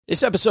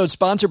This episode is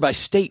sponsored by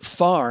State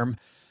Farm.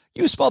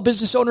 You a small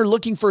business owner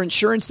looking for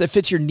insurance that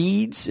fits your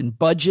needs and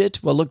budget?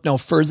 Well, look no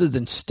further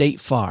than State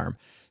Farm.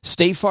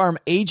 State Farm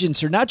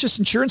agents are not just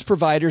insurance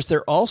providers,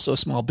 they're also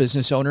small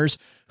business owners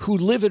who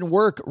live and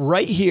work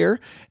right here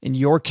in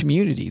your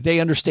community. They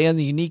understand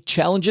the unique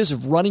challenges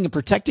of running and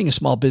protecting a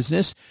small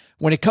business.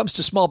 When it comes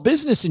to small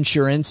business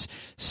insurance,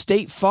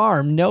 State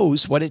Farm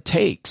knows what it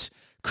takes.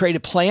 Create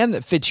a plan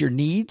that fits your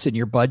needs and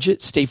your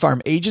budget. State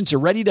Farm agents are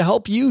ready to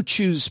help you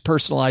choose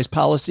personalized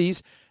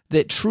policies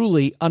that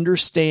truly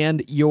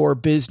understand your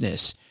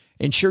business.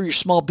 Insure your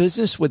small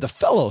business with a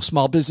fellow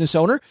small business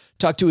owner.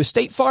 Talk to a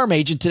State Farm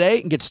agent today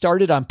and get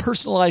started on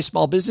personalized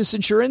small business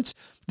insurance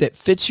that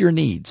fits your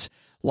needs.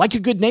 Like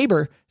a good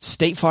neighbor,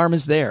 State Farm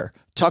is there.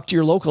 Talk to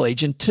your local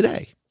agent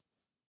today.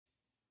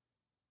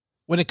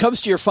 When it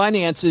comes to your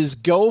finances,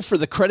 go for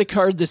the credit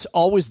card that's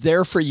always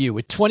there for you.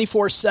 With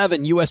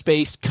 24/7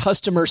 U.S.-based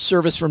customer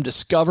service from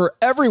Discover,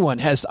 everyone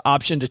has the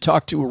option to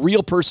talk to a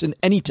real person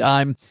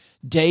anytime,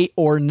 day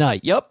or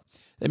night. Yep,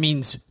 that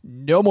means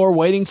no more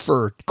waiting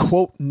for,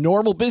 quote,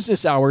 normal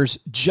business hours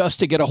just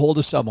to get a hold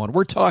of someone.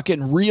 We're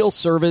talking real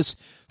service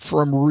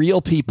from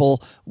real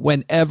people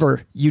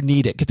whenever you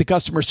need it. Get the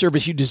customer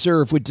service you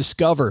deserve with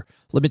Discover.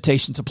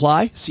 Limitations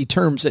apply. See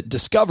terms at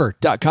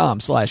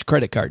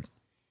discover.com/credit card.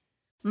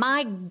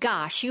 My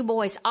gosh, you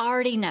boys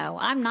already know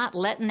I'm not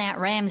letting that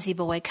Ramsey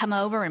boy come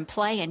over and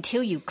play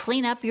until you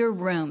clean up your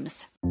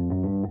rooms.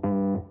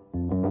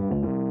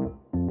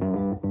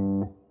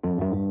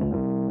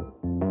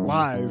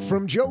 Live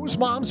from Joe's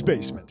mom's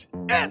basement,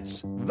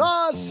 it's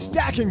the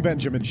Stacking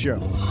Benjamin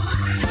Show.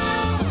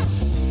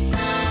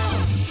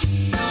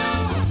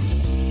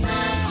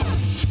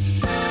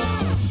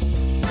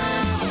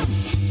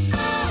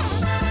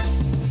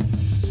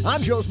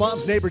 I'm Joe's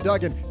mom's neighbor,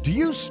 Doug, and do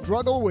you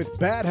struggle with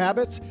bad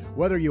habits?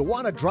 Whether you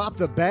want to drop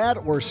the bad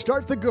or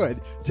start the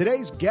good,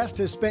 today's guest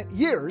has spent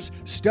years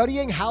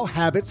studying how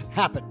habits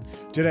happen.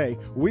 Today,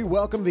 we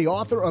welcome the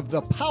author of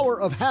The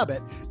Power of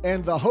Habit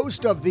and the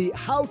host of the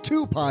How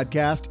To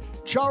podcast,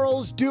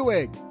 Charles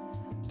Duhigg.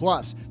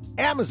 Plus,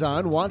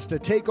 Amazon wants to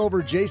take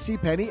over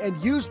JCPenney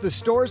and use the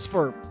stores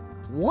for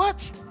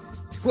what?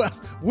 Well,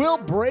 we'll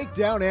break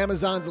down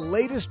Amazon's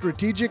latest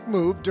strategic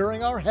move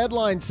during our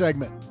headline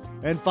segment.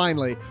 And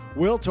finally,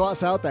 we'll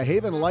toss out the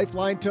Haven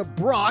Lifeline to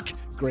Brock,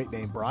 great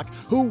name Brock,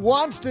 who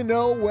wants to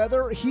know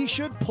whether he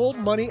should pull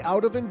money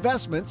out of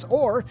investments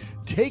or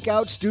take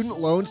out student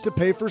loans to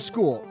pay for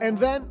school. And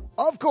then,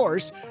 of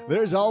course,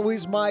 there's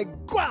always my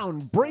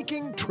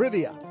groundbreaking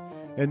trivia.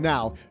 And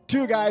now,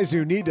 two guys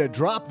who need to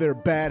drop their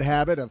bad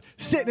habit of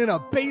sitting in a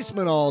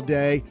basement all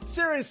day.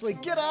 Seriously,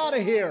 get out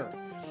of here.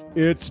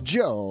 It's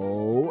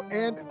Joe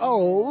and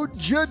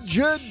O-G.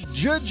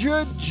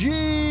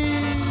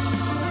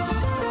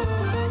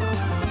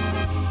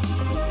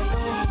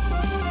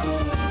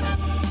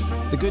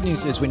 The good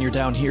news is when you're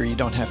down here, you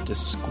don't have to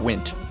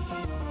squint.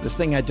 The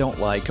thing I don't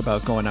like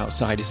about going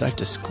outside is I have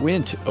to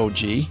squint,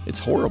 OG. It's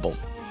horrible.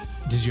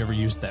 Did you ever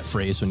use that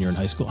phrase when you were in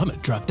high school? I'm going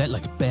to drop that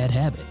like a bad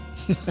habit.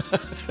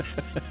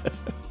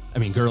 I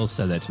mean, girls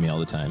said that to me all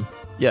the time.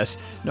 Yes.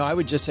 No, I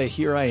would just say,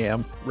 here I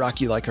am, rock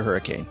you like a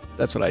hurricane.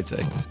 That's what I'd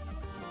say.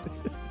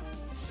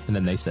 And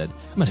then they said,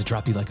 I'm going to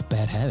drop you like a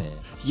bad habit.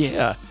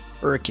 Yeah,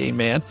 hurricane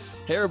man.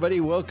 Hey,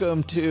 everybody.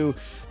 Welcome to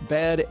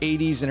Bad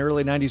 80s and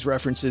Early 90s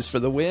References for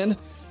the Win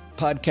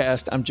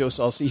podcast. I'm Joe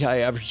Salsi, High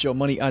Average Joe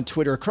Money on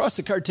Twitter. Across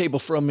the card table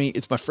from me,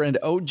 it's my friend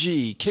OG.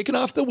 Kicking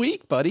off the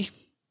week, buddy.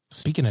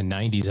 Speaking of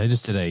 90s, I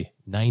just did a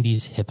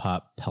 90s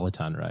hip-hop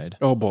Peloton ride.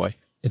 Oh, boy.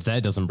 If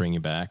that doesn't bring you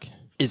back.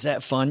 Is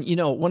that fun? You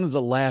know, one of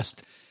the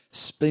last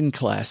spin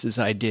classes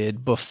I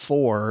did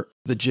before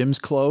the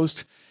gyms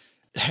closed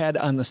had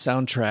on the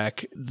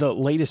soundtrack the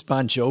latest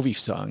Bon Jovi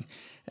song.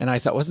 And I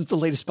thought, wasn't the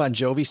latest Bon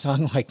Jovi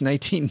song like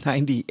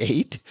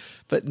 1998?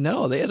 But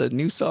no, they had a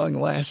new song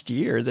last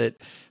year that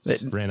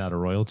ran out of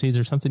royalties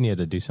or something. You had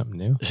to do something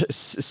new.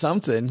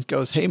 Something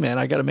goes, hey man,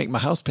 I got to make my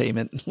house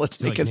payment.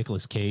 Let's make like it.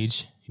 Nicolas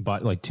Cage. He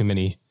bought like too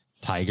many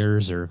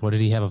tigers, or what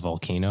did he have? A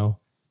volcano?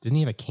 Didn't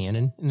he have a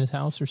cannon in his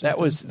house or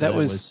something?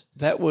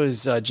 That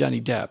was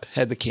Johnny Depp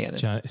had the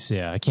cannon.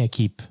 Yeah, I can't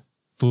keep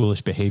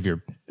foolish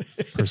behavior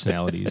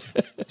personalities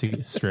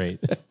straight.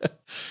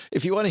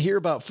 If you want to hear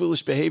about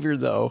foolish behavior,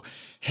 though,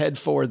 head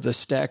for the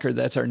Stacker.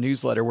 That's our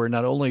newsletter, where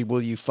not only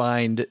will you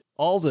find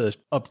all the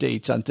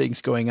updates on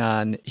things going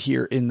on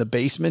here in the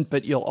basement,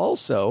 but you'll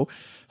also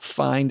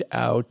find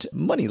out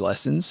money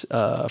lessons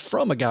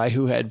from a guy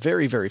who had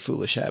very, very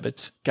foolish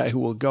habits, guy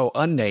who will go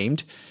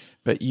unnamed,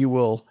 but you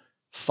will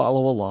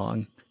follow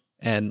along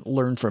and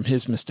learn from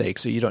his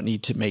mistakes so you don't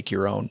need to make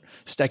your own.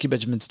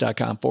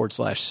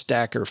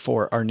 StackyBenjamins.com/stacker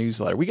for our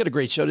newsletter. We got a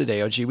great show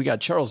today, OG. We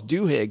got Charles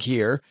Duhigg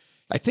here.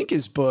 I think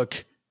his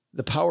book,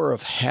 The Power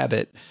of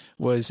Habit,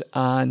 was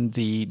on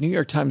the New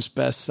York Times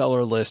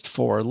bestseller list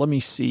for, let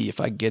me see if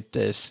I get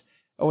this.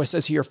 Oh, it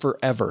says here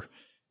forever.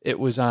 It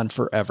was on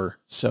forever.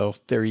 So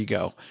there you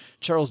go.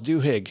 Charles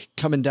Duhigg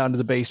coming down to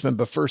the basement.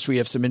 But first, we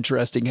have some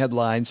interesting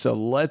headlines. So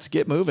let's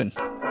get moving.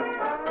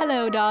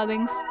 Hello,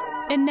 darlings.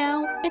 And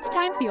now, it's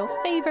time for your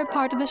favorite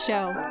part of the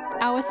show,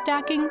 our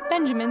Stacking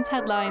Benjamin's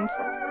Headlines.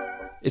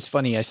 It's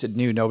funny, I said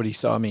new, nobody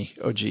saw me,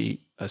 OG,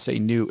 say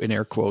new in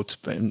air quotes,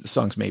 but the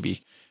song's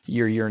maybe a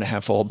year and a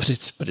half old, but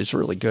it's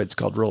really good. It's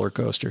called Roller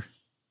Coaster.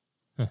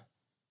 Huh.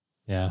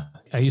 Yeah.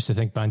 I used to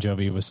think Bon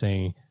Jovi was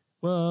saying,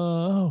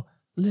 whoa,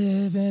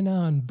 living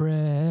on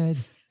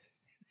bread.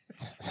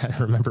 I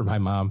remember my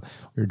mom,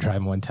 we were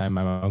driving one time,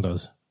 my mom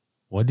goes,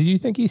 what did you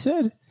think he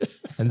said?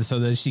 And so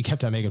then she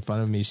kept on making fun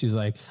of me. She's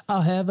like,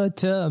 I'll have a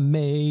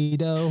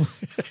tomato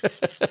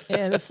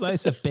and a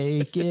slice of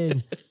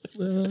bacon.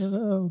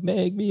 Whoa,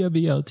 make me a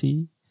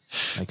BLT.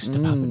 Like, stop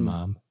it,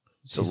 Mom.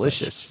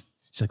 Delicious.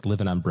 She's like,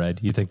 living on bread.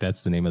 You think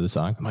that's the name of the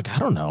song? I'm like, I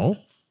don't know.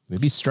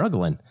 Maybe he's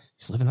struggling.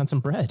 He's living on some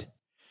bread.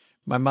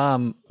 My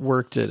mom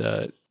worked at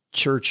a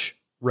church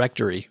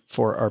rectory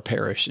for our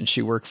parish, and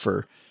she worked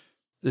for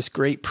this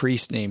great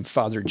priest named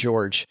Father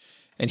George.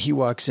 And he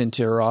walks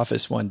into her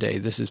office one day,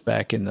 this is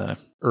back in the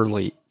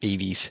early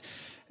 80s,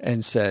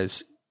 and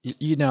says,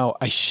 you know,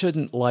 I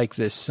shouldn't like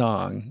this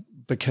song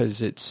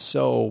because it's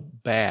so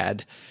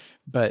bad,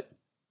 but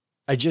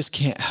I just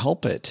can't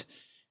help it.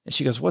 And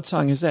she goes, what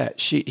song is that?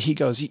 He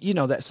goes, you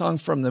know, that song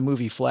from the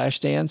movie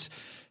Flashdance,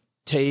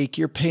 take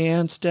your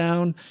pants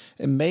down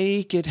and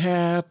make it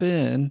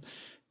happen.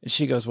 And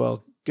she goes,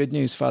 well, good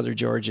news, Father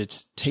George,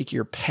 it's take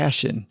your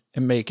passion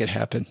and make it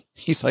happen.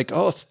 He's like,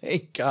 oh,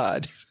 thank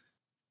God.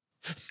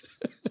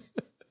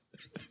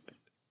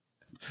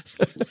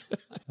 I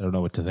don't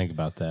know what to think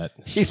about that.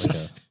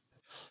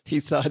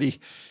 He thought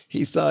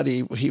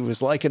he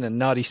was liking a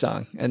naughty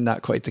song, and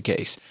not quite the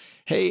case.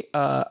 Hey,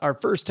 our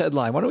first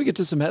headline. Why don't we get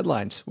to some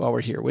headlines while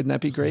we're here? Wouldn't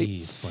that be great?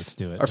 Please, let's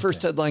do it. Our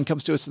first headline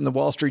comes to us in the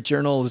Wall Street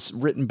Journal. It's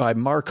written by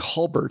Mark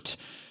Hulbert.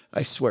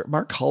 I swear,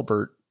 Mark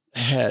Hulbert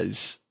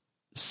has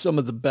some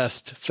of the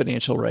best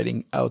financial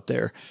writing out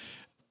there.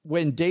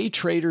 When day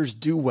traders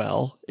do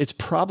well, it's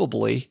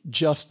probably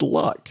just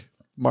luck,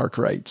 Mark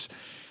writes.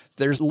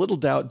 There's little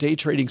doubt day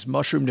trading's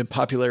mushroomed in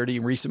popularity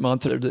in recent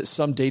months, that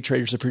some day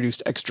traders have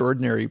produced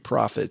extraordinary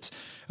profits.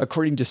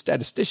 According to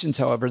statisticians,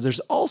 however, there's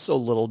also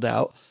little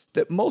doubt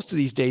that most of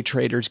these day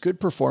traders' good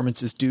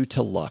performance is due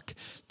to luck.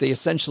 They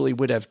essentially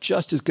would have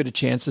just as good a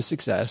chance of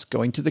success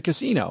going to the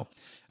casino.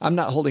 I'm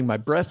not holding my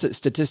breath that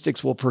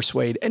statistics will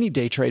persuade any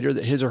day trader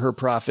that his or her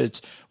profits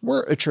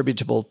were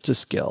attributable to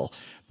skill,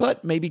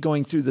 but maybe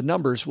going through the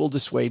numbers will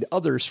dissuade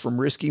others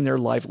from risking their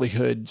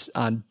livelihoods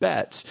on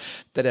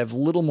bets that have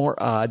little more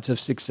odds of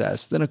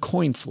success than a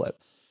coin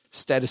flip.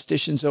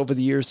 Statisticians over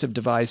the years have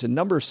devised a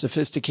number of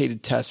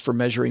sophisticated tests for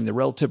measuring the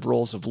relative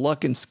roles of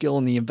luck and skill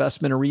in the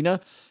investment arena.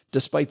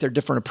 Despite their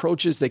different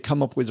approaches, they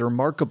come up with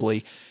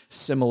remarkably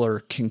similar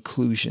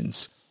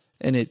conclusions.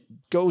 And it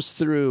goes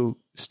through,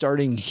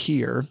 starting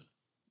here,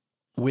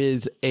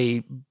 with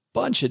a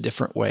bunch of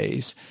different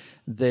ways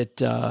that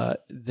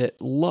that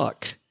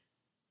luck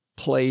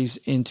plays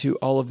into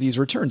all of these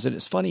returns. And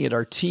it's funny, at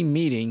our team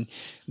meeting,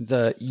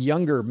 the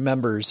younger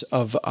members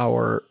of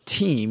our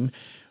team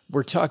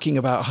were talking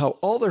about how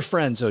all their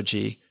friends,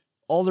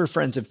 all their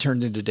friends have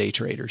turned into day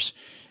traders.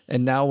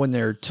 And now when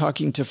they're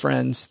talking to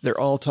friends, they're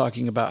all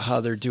talking about how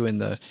they're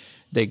doing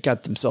they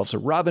got themselves a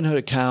Robinhood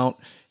account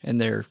and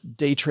they're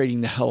day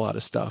trading the hell out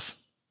of stuff.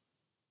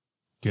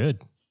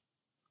 Good.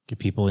 Get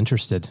people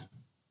interested.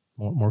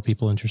 More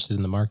people interested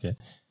in the market.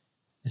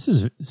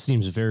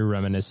 Seems very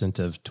reminiscent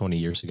of 20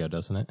 years ago,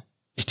 doesn't it?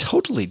 It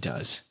totally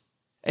does.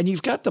 And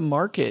you've got the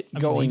market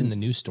going. Even the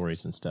news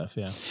stories and stuff,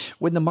 yeah.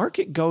 When the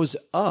market goes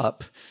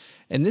up,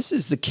 and this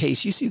is the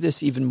case, you see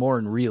this even more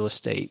in real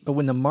estate, but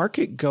when the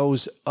market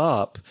goes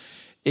up,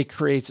 it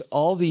creates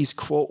all these,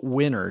 quote,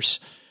 winners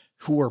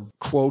who are,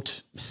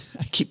 quote,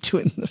 I keep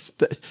doing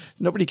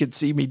nobody can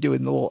see me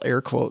doing the little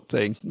air quote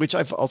thing, which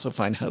I also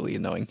find highly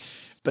annoying,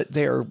 but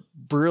they're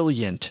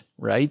brilliant,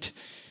 right?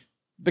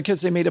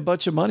 Because they made a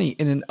bunch of money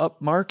in an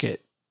up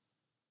market.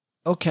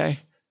 Okay.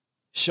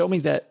 Show me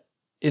that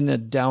in a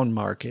down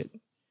market.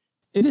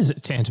 It is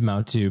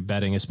tantamount to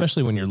betting,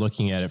 especially when you're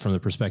looking at it from the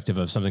perspective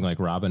of something like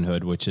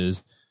Robinhood, which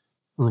is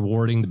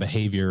rewarding the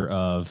behavior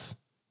of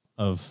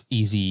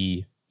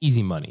easy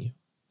money.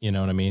 You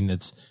know what I mean?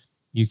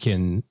 You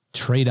can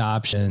trade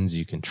options,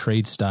 you can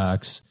trade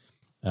stocks,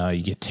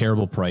 you get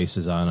terrible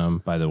prices on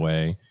them, by the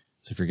way.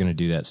 So if you're going to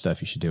do that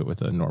stuff, you should do it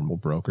with a normal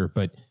broker.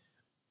 But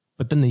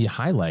then the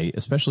highlight,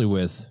 especially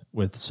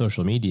with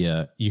social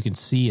media, you can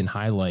see and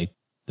highlight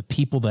the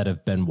people that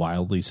have been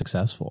wildly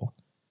successful.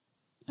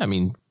 I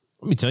mean,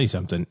 let me tell you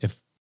something. If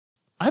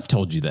I've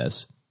told you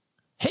this,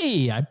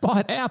 hey, I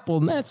bought Apple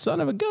and that son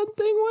of a gun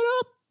thing went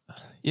up.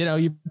 You know,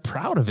 you're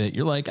proud of it.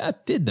 You're like, I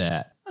did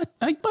that.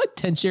 I bought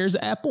 10 shares.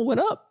 Apple went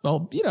up.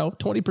 Well,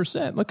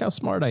 20%. Look how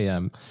smart I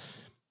am.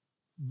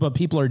 But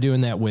people are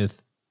doing that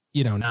with,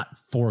 not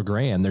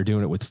 $4,000. They're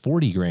doing it with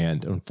 40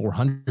 grand and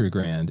 400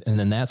 grand. And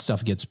then that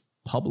stuff gets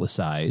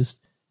publicized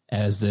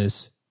as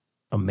this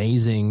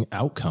amazing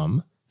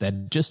outcome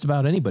that just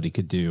about anybody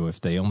could do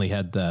if they only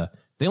had the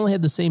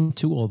same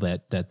tool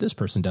that this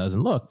person does.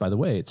 And look, by the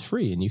way, it's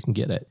free and you can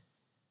get it.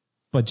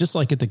 But just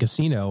like at the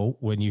casino,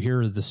 when you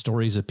hear the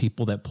stories of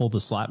people that pull the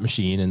slot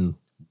machine and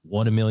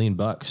won $1 million,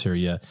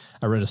 or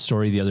I read a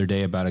story the other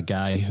day about a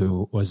guy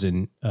who was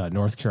in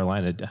North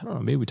Carolina. I don't know,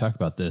 maybe we talked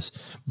about this,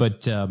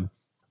 but there's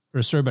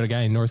a story about a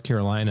guy in North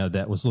Carolina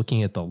that was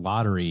looking at the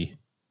lottery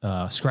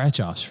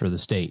scratch-offs for the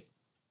state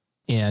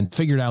and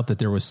figured out that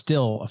there was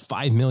still a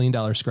 $5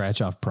 million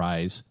scratch-off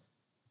prize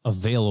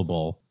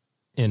available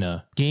in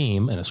a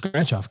game, in a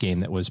scratch-off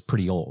game that was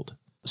pretty old.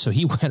 So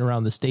he went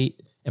around the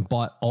state and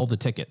bought all the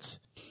tickets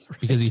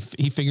because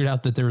he figured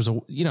out that there was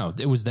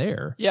it was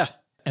there. Yeah.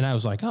 And I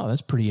was like, oh,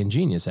 that's pretty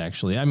ingenious,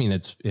 actually. I mean,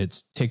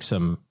 it's takes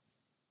some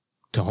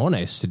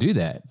cojones to do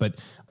that, but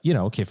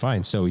okay,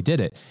 fine. So we did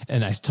it.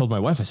 And I told my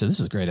wife, I said, this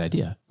is a great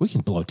idea. We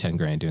can blow 10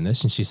 grand doing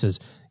this. And she says,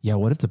 yeah,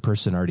 what if the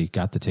person already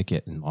got the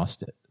ticket and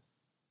lost it?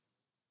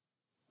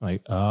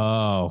 Like,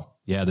 oh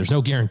yeah, there's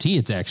no guarantee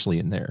it's actually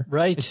in there.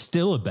 Right. It's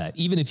still a bet.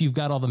 Even if you've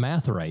got all the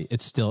math right,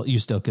 you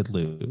still could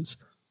lose.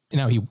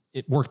 Now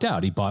it worked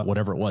out. He bought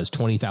whatever it was,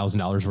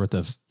 $20,000 worth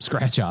of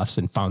scratch offs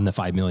and found the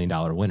 $5 million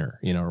winner,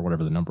 or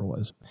whatever the number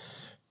was.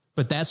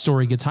 But that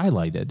story gets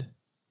highlighted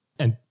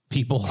and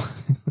people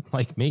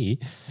like me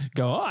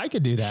go, oh, I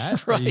could do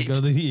that. Right.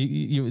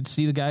 You would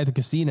see the guy at the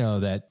casino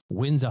that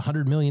wins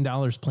 $100 million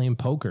playing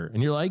poker.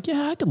 And you're like,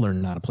 yeah, I could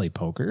learn how to play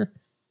poker.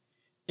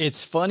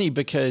 It's funny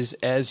because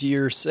as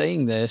you're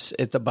saying this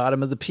at the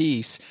bottom of the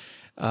piece,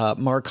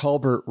 Mark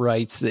Halbert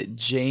writes that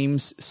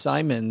James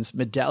Simon's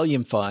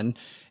Medallion Fund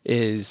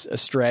is a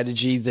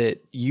strategy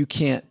that you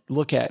can't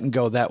look at and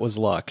go, that was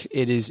luck.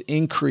 It is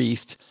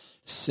increased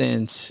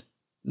since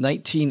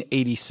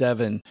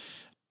 1987,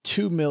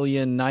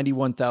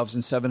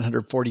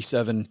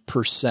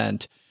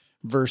 2,091,747%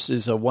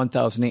 versus a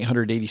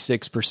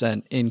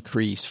 1,886%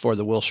 increase for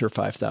the Wilshire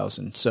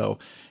 5000. So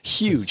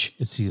huge.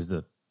 He's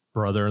the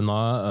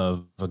brother-in-law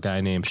of a guy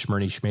named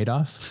Shmurny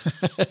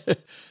Shmadoff.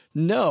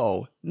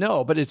 No,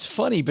 but it's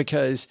funny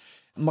because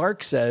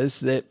Mark says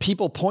that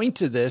people point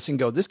to this and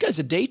go, this guy's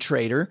a day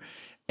trader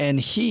and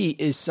he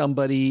is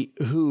somebody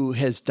who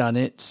has done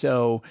it.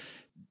 So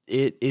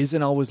it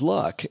isn't always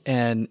luck.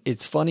 And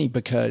it's funny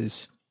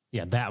because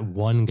that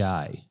one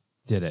guy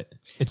did it.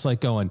 It's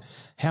like going,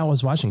 hey, I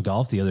was watching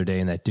golf the other day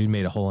and that dude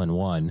made a hole in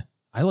one.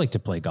 I like to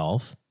play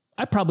golf.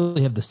 I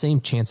probably have the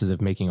same chances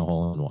of making a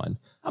hole in one.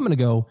 I'm going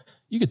to go,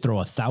 you could throw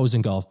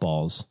 1,000 golf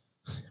balls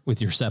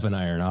with your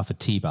 7-iron off a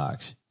tee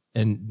box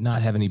and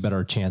not have any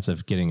better chance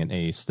of getting an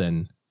ace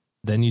than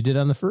you did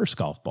on the first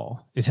golf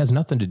ball. It has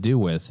nothing to do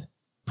with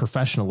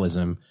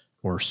professionalism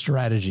or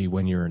strategy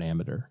when you're an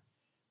amateur,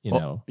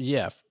 know.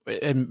 Yeah.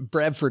 And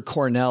Bradford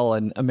Cornell,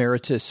 an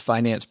emeritus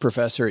finance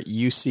professor at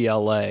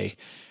UCLA,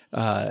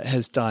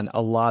 has done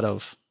a lot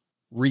of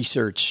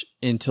research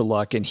into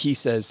luck. And he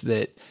says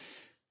that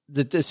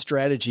this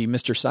strategy,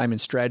 Mr.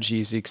 Simon's strategy,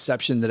 is the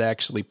exception that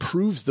actually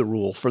proves the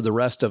rule for the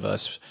rest of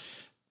us.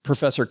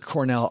 Professor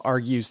Cornell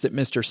argues that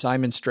Mr.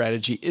 Simon's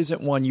strategy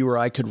isn't one you or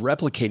I could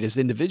replicate as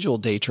individual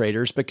day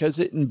traders because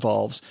it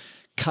involves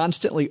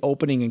constantly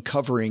opening and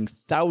covering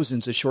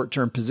thousands of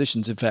short-term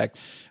positions. In fact,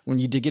 when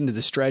you dig into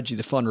the strategy,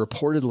 the fund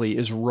reportedly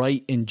is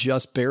right in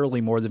just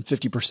barely more than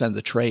 50% of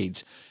the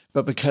trades.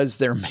 But because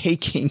they're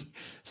making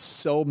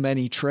so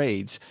many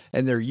trades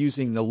and they're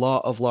using the law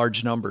of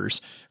large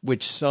numbers,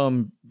 which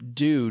some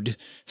dude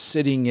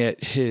sitting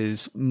at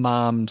his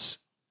mom's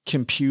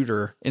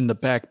computer in the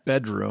back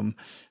bedroom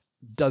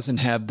doesn't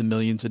have the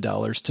millions of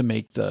dollars to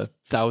make the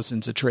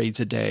thousands of trades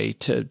a day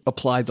to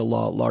apply the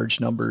law of large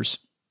numbers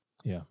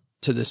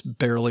to this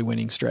barely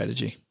winning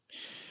strategy.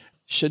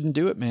 Shouldn't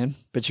do it, man.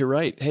 But you're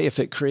right. Hey, if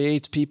it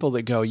creates people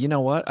that go, you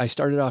know what? I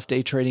started off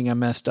day trading. I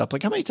messed up.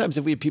 Like how many times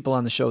have we had people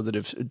on the show that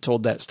have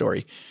told that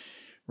story,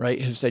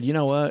 right? Have said, you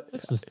know what?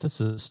 That's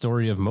a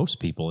story of most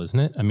people, isn't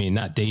it? I mean,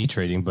 not day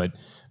trading, but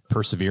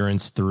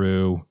perseverance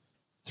through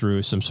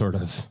some sort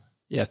of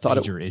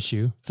major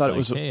issue. Thought it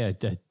was, hey, I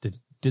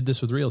did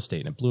this with real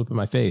estate and it blew up in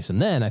my face.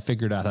 And then I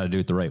figured out how to do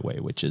it the right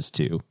way, which is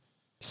to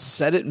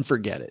set it and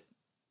forget it.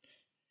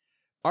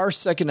 Our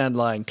second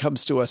headline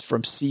comes to us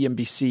from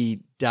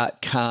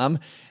CNBC.com.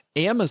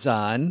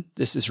 Amazon,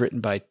 this is written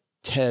by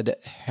Ted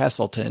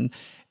Haselton,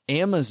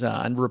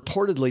 Amazon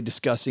reportedly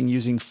discussing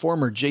using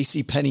former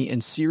JCPenney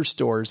and Sears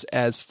stores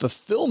as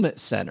fulfillment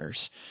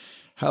centers.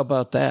 How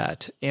about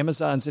that?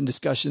 Amazon's in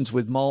discussions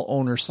with mall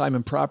owner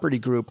Simon Property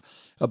Group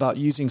about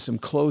using some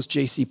closed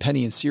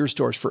JCPenney and Sears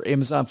stores for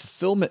Amazon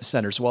fulfillment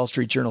centers, Wall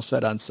Street Journal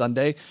said on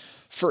Sunday.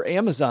 For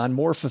Amazon,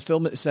 more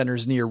fulfillment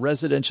centers near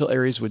residential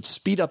areas would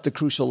speed up the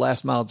crucial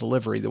last-mile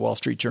delivery, the Wall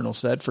Street Journal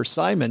said. For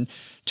Simon,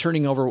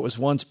 turning over what was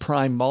once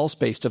prime mall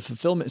space to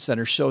fulfillment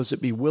centers shows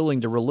it be willing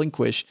to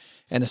relinquish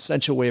an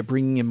essential way of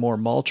bringing in more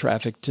mall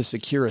traffic to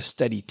secure a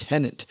steady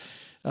tenant.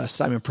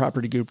 Simon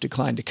Property Group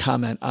declined to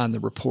comment on the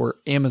report.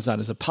 Amazon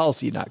is a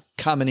policy not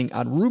commenting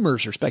on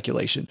rumors or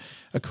speculation,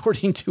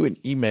 according to an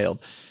emailed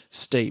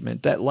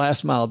statement. That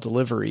last-mile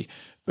delivery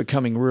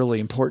becoming really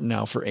important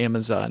now for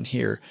Amazon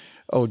here.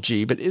 Oh,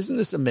 gee, but isn't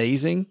this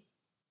amazing?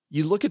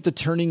 You look at the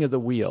turning of the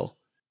wheel.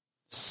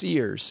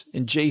 Sears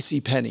and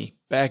JCPenney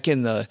back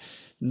in the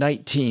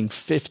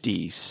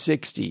 1950s,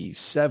 60s,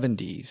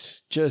 70s,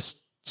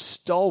 just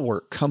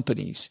stalwart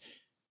companies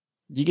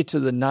You get to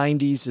the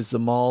 90s as the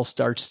mall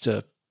starts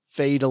to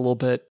fade a little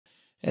bit.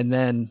 And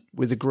then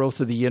with the growth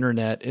of the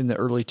internet in the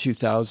early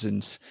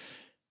 2000s,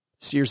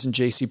 Sears and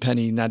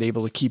JCPenney not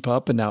able to keep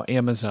up, and now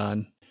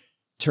Amazon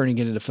turning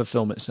it into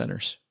fulfillment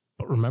centers.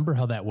 But remember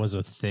how that was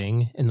a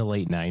thing in the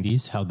late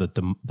 90s, how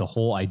the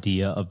whole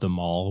idea of the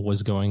mall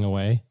was going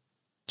away?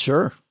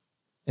 Sure.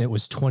 It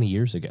was 20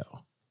 years ago.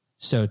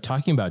 So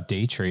talking about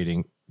day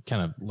trading,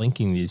 kind of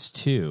linking these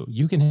two,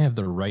 you can have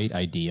the right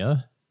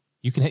idea.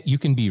 You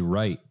can be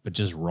right, but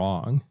just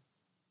wrong.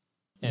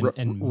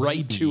 And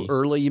right too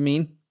early, you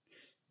mean?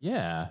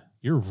 Yeah,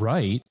 you're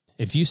right.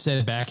 If you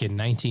said back in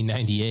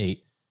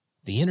 1998,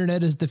 the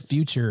internet is the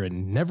future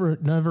and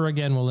never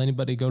again will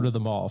anybody go to the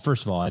mall.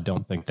 First of all, I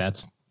don't think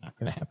that's not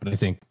going to happen. I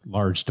think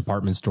large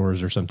department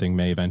stores or something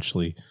may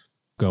eventually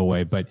go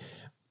away, but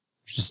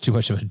it's just too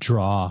much of a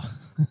draw.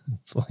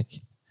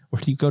 Like,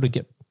 where do you go to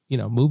get,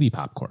 movie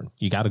popcorn?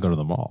 You got to go to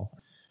the mall.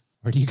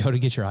 Where do you go to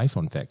get your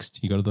iPhone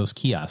fixed? You go to those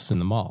kiosks in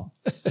the mall.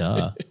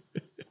 Duh.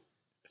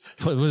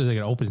 What are they going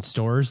to open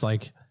stores,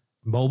 like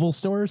mobile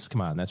stores?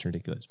 Come on, that's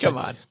ridiculous. Come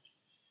on.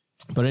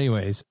 But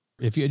anyways,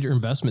 if you had your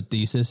investment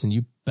thesis and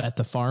you bet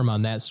the farm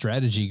on that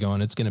strategy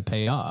going, it's going to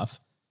pay off,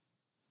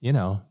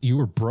 you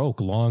were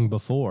broke long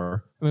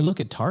before. I mean, look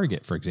at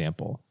Target, for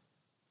example.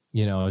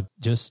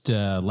 Just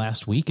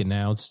last week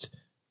announced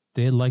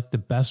they had like the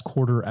best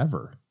quarter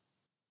ever.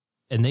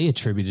 And they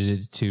attributed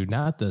it to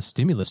not the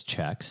stimulus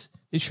checks.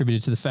 They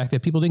attributed it to the fact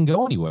that people didn't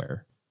go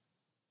anywhere.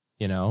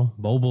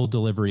 Mobile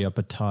delivery up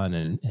a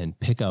ton and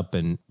pickup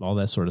and all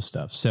that sort of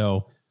stuff.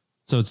 So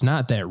it's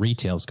not that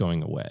retail's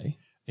going away.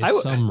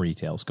 Some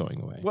retail's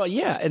going away. Well,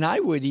 yeah. And I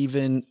would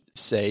even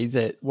say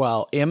that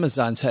while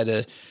Amazon's had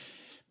a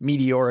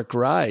meteoric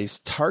rise,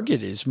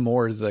 Target is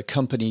more the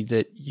company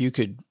that you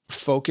could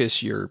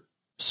focus your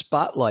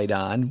spotlight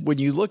on. When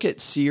you look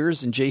at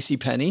Sears and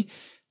JCPenney,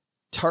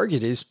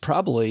 Target is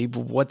probably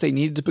what they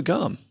needed to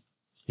become.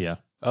 Yeah.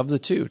 Of the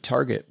two,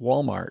 Target,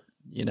 Walmart,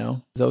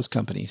 those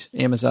companies.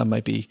 Amazon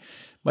might be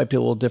a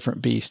little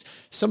different beast.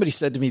 Somebody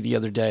said to me the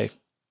other day,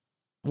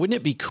 wouldn't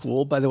it be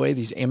cool, by the way,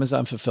 these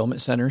Amazon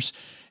fulfillment centers,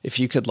 if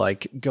you could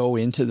go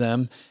into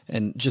them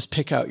and just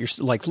pick out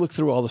look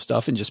through all the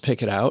stuff and just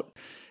pick it out.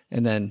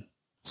 And then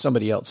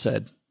somebody else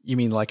said, you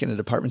mean like in a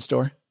department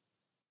store?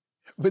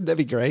 Wouldn't that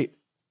be great?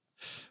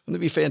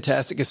 Wouldn't it be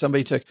fantastic if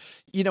somebody took,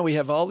 we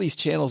have all these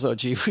channels,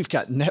 OG. We've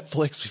got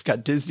Netflix, we've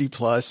got Disney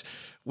Plus,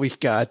 we've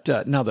got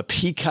now the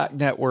Peacock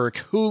Network,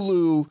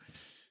 Hulu,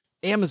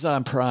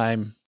 Amazon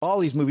Prime, all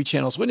these movie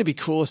channels. Wouldn't it be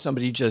cool if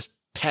somebody just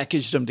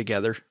packaged them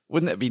together?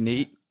 Wouldn't that be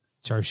neat?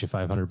 Charge you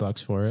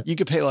 $500 for it. You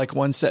could pay like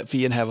one set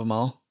fee and have them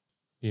all.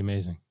 Be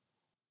amazing.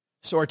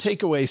 So our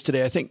takeaways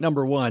today, I think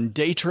number one,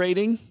 day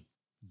trading.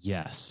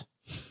 Yes.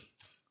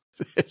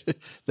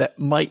 That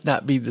might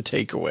not be the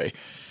takeaway.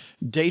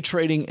 Day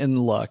trading and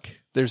luck.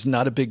 There's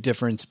not a big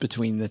difference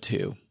between the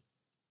two.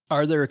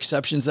 Are there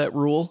exceptions to that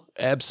rule?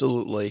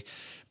 Absolutely.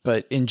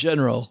 But in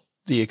general,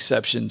 the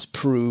exceptions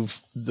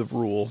prove the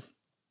rule.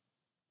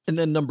 And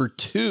then number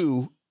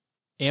two,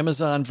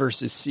 Amazon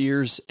versus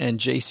Sears and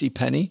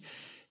JCPenney.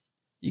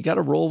 You got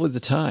to roll with the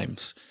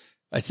times.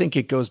 I think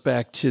it goes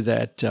back to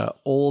that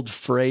old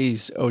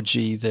phrase, OG,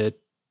 that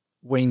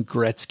Wayne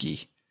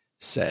Gretzky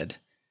said.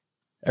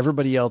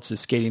 Everybody else is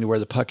skating to where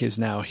the puck is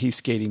now. He's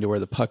skating to where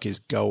the puck is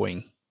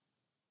going.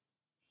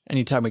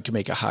 Anytime we can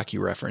make a hockey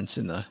reference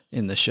in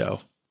the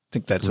show, I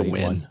think that's a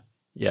win. One.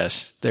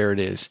 Yes, there it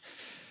is.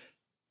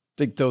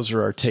 I think those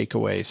are our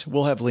takeaways.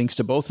 We'll have links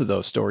to both of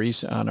those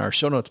stories on our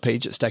show notes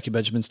page at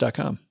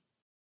stackingbenjamins.com.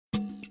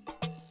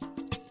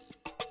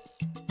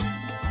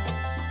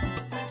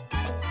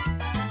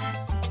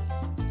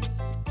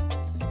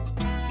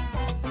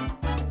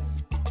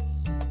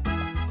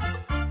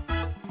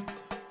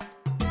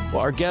 Well,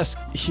 our guest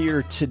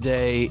here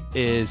today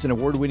is an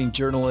award-winning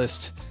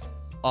journalist,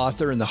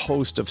 author, and the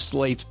host of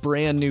Slate's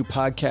brand new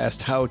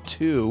podcast, How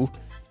To.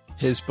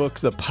 His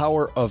book, The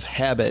Power of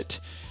Habit,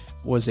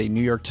 was a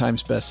New York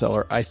Times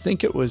bestseller. I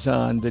think it was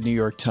on the New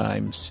York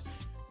Times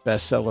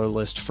bestseller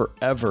list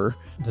forever.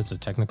 That's a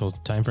technical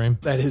time frame?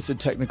 That is a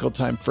technical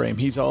time frame.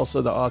 He's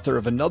also the author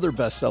of another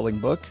best-selling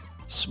book,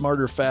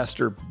 Smarter,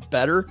 Faster,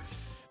 Better.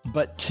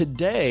 But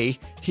today,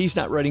 he's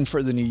not writing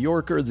for the New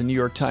Yorker, the New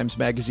York Times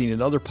Magazine, and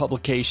other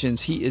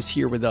publications. He is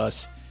here with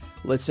us.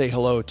 Let's say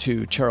hello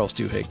to Charles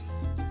Duhigg.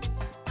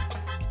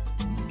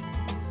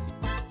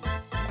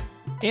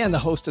 And the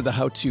host of the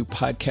How To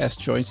podcast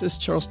joins us,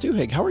 Charles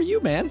Duhigg. How are you,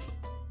 man?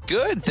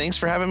 Good. Thanks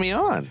for having me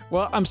on.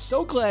 Well, I'm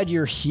so glad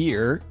you're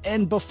here.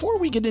 And before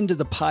we get into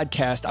the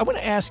podcast, I want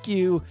to ask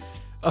you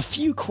a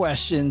few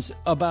questions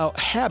about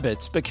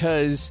habits,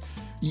 because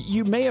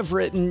you may have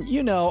written,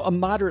 a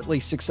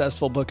moderately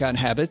successful book on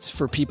habits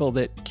for people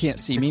that can't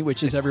see me,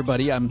 which is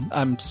everybody.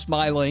 I'm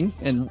smiling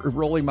and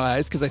rolling my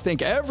eyes because I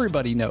think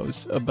everybody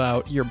knows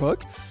about your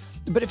book.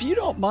 But if you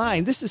don't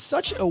mind, this is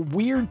such a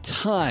weird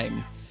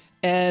time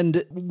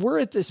And we're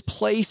at this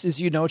place,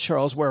 as you know,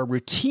 Charles, where our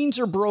routines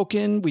are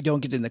broken. We don't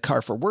get in the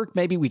car for work.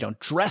 Maybe we don't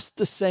dress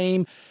the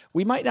same.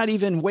 We might not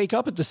even wake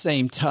up at the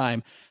same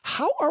time.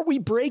 How are we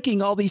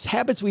breaking all these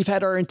habits we've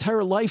had our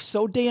entire life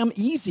so damn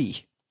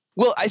easy?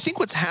 Well, I think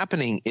what's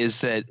happening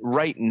is that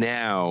right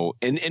now,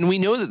 and we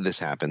know that this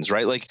happens,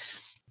 right? Like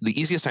the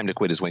easiest time to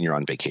quit is when you're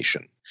on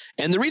vacation.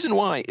 And the reason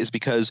why is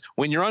because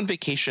when you're on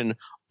vacation,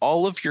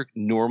 all of your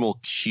normal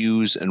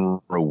cues and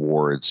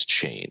rewards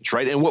change,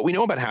 right? And what we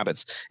know about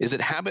habits is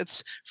that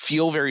habits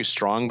feel very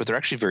strong, but they're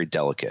actually very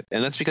delicate.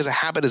 And that's because a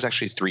habit is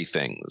actually three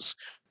things.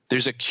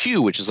 There's a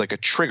cue, which is like a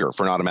trigger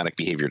for an automatic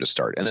behavior to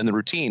start. And then the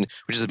routine,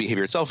 which is the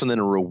behavior itself, and then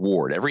a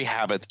reward. Every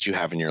habit that you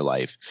have in your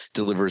life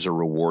delivers a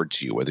reward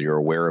to you, whether you're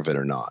aware of it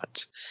or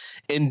not.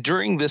 And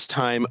during this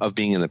time of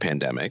being in the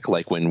pandemic,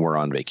 like when we're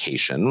on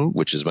vacation,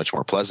 which is much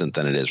more pleasant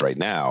than it is right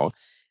now,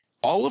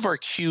 all of our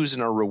cues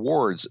and our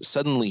rewards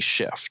suddenly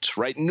shift,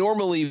 right?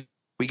 Normally,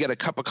 we get a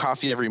cup of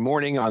coffee every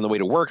morning on the way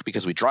to work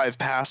because we drive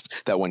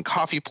past that one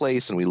coffee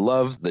place and we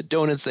love the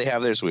donuts they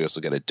have there. So we also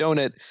get a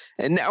donut.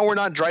 And now we're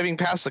not driving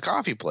past the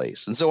coffee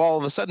place. And so all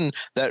of a sudden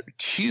that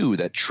cue,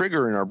 that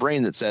trigger in our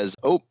brain that says,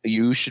 oh,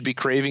 you should be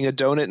craving a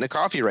donut and a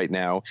coffee right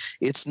now,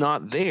 it's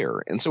not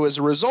there. And so as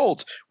a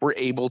result, we're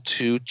able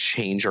to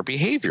change our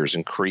behaviors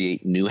and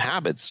create new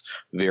habits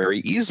very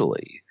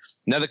easily.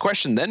 Now, the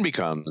question then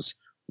becomes,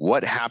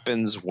 what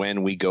happens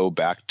when we go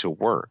back to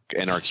work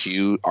and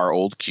our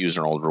old cues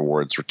and our old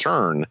rewards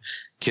return?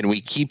 Can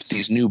we keep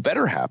these new,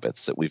 better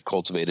habits that we've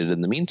cultivated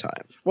in the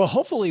meantime? Well,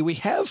 hopefully we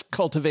have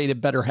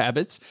cultivated better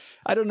habits.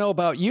 I don't know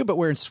about you, but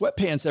wearing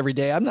sweatpants every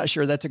day, I'm not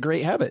sure that's a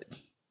great habit.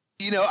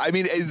 You know, I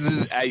mean,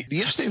 the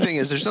interesting thing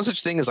is there's no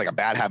such thing as like a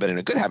bad habit and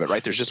a good habit,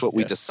 right? There's just what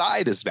we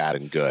decide is bad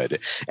and good.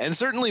 And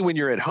certainly when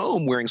you're at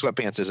home, wearing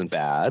sweatpants isn't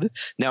bad.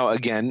 Now,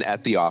 again,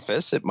 at the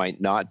office, it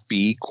might not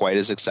be quite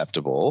as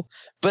acceptable.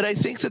 But I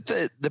think that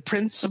the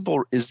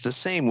principle is the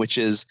same, which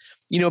is,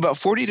 you know, about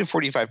 40 to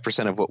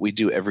 45% of what we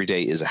do every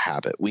day is a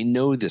habit. We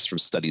know this from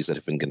studies that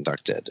have been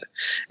conducted.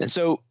 And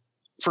so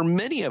for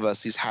many of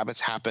us, these habits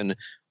happen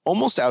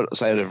almost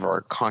outside of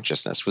our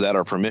consciousness, without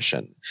our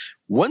permission.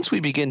 Once we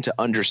begin to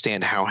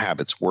understand how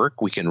habits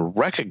work, we can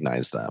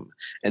recognize them.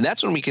 And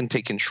that's when we can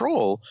take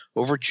control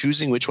over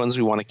choosing which ones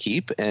we want to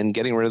keep and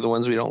getting rid of the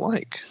ones we don't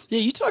like. Yeah,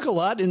 you talk a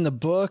lot in the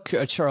book,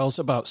 Charles,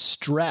 about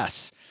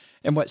stress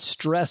and what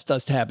stress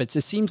does to habits.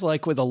 It seems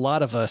like with a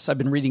lot of us, I've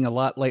been reading a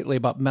lot lately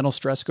about mental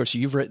stress. Of course,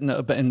 you've written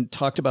and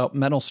talked about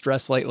mental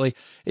stress lately.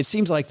 It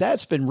seems like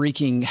that's been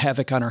wreaking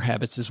havoc on our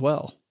habits as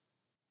well.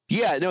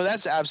 Yeah, no,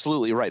 that's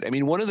absolutely right. I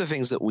mean, one of the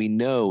things that we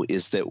know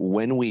is that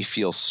when we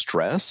feel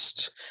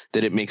stressed,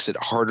 that it makes it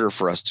harder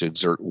for us to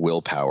exert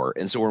willpower.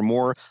 And so we're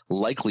more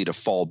likely to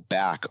fall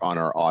back on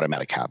our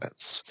automatic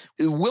habits.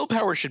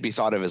 Willpower should be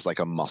thought of as like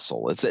a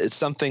muscle. It's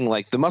something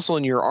like the muscle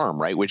in your arm,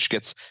 right? Which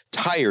gets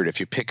tired if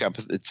you pick up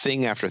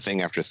thing after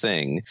thing after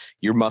thing.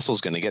 Your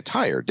muscle's going to get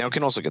tired. Now, it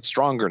can also get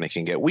stronger and it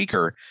can get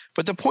weaker.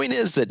 But the point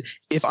is that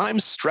if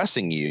I'm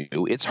stressing you,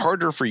 it's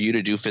harder for you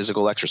to do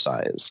physical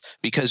exercise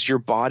because your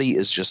body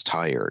is just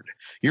tired.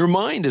 Your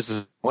mind is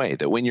the way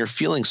that when you're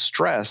feeling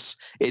stress,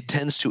 it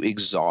tends to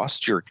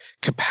exhaust your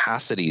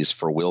capacities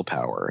for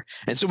willpower.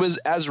 And so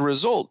as a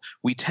result,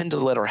 we tend to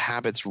let our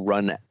habits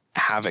run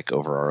havoc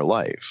over our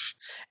life.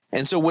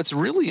 And so what's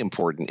really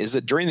important is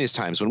that during these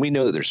times when we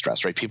know that there's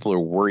stress, right? People are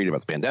worried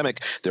about the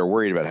pandemic. They're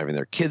worried about having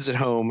their kids at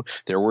home.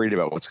 They're worried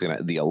about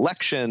the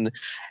election.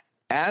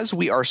 As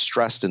we are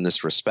stressed in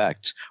this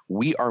respect,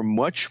 we are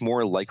much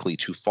more likely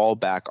to fall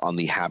back on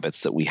the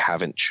habits that we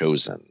haven't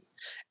chosen.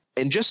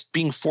 And just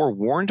being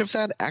forewarned of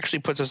that actually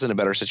puts us in a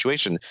better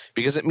situation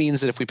because it means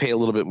that if we pay a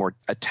little bit more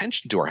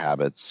attention to our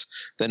habits,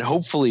 then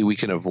hopefully we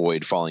can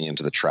avoid falling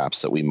into the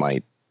traps that we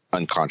might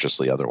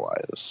unconsciously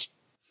otherwise.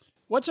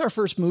 What's our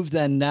first move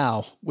then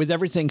now with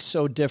everything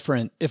so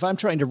different? If I'm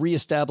trying to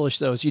reestablish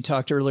those, you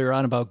talked earlier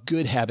on about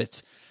good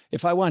habits.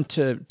 If I want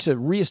to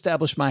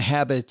reestablish my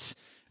habits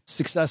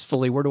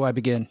successfully, where do I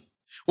begin?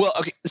 Well,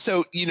 okay.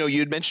 So, you know, you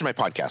had mentioned my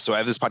podcast. So I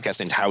have this podcast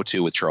named How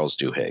To with Charles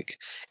Duhigg.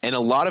 And a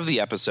lot of the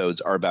episodes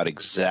are about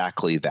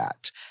exactly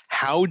that.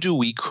 How do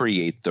we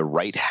create the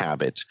right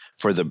habit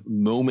for the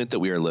moment that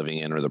we are living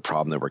in or the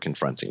problem that we're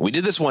confronting? We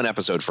did this one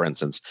episode, for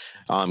instance,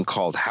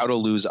 called How to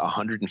Lose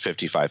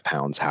 155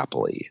 Pounds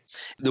Happily.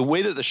 The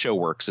way that the show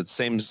works, it's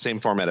same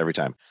format every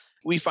time.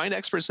 We find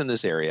experts in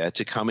this area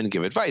to come and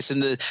give advice.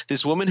 And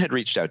this woman had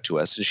reached out to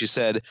us and she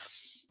said,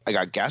 I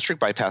got gastric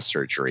bypass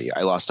surgery.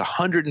 I lost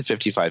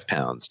 155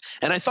 pounds.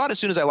 And I thought as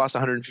soon as I lost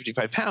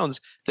 155 pounds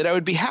that I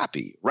would be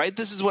happy, right?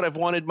 This is what I've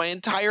wanted my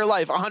entire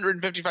life,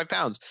 155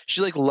 pounds.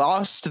 She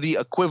lost the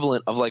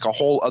equivalent of a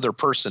whole other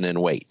person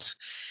in weight.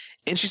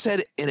 And she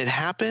said, and it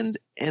happened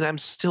and I'm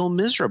still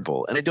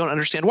miserable and I don't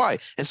understand why.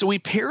 And so we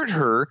paired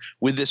her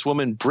with this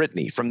woman,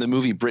 Brittany, from the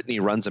movie Brittany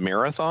Runs a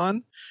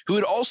Marathon, who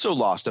had also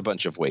lost a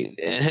bunch of weight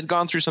and had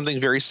gone through something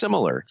very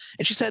similar.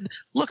 And she said,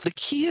 look, the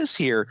key is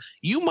here.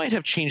 You might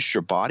have changed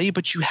your body,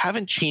 but you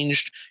haven't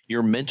changed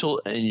your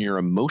mental and your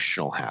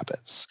emotional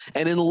habits.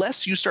 And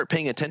unless you start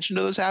paying attention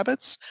to those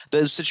habits,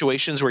 those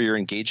situations where you're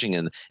engaging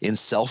in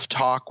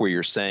self-talk, where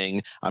you're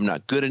saying, I'm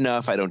not good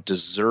enough, I don't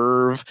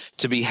deserve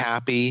to be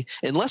happy,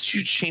 unless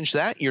you change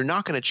that, you're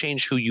not going to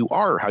change who you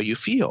are, how you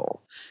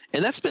feel.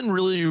 And that's been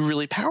really,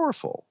 really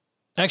powerful.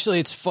 Actually,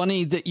 it's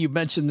funny that you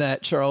mentioned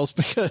that, Charles,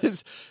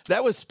 because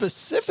that was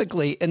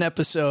specifically an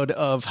episode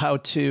of How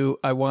To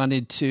I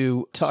wanted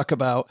to talk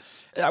about.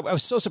 I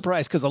was so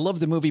surprised because I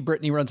love the movie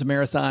Brittany Runs a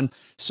Marathon.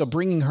 So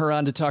bringing her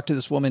on to talk to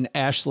this woman,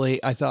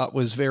 Ashley, I thought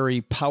was very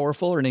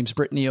powerful. Her name's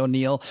Brittany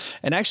O'Neill.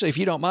 And actually, if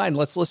you don't mind,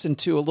 let's listen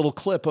to a little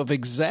clip of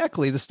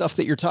exactly the stuff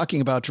that you're talking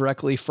about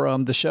directly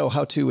from the show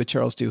How To with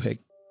Charles Duhigg.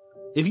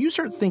 If you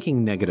start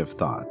thinking negative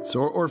thoughts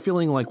or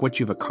feeling like what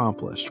you've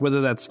accomplished,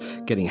 whether that's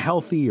getting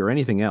healthy or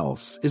anything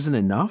else, isn't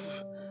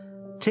enough,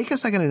 take a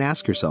second and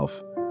ask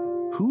yourself,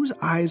 whose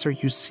eyes are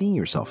you seeing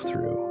yourself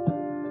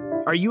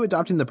through? Are you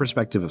adopting the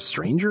perspective of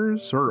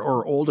strangers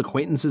or old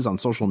acquaintances on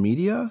social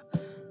media?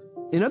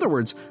 In other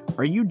words,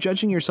 are you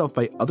judging yourself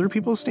by other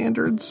people's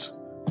standards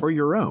or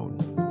your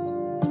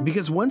own?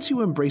 Because once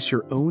you embrace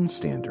your own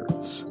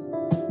standards,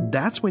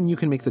 that's when you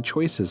can make the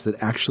choices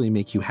that actually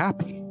make you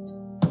happy.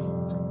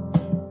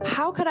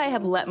 How could I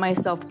have let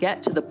myself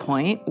get to the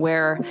point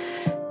where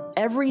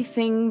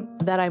everything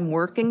that I'm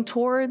working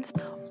towards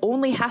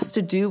only has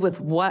to do with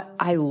what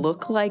I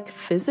look like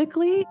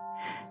physically?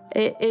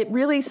 It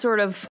really sort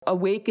of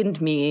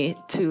awakened me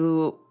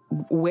to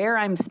where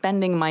I'm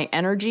spending my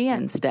energy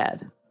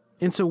instead.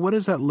 And so what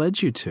has that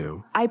led you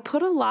to? I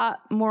put a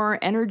lot more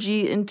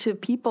energy into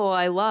people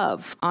I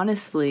love.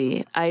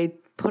 Honestly, I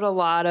put a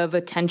lot of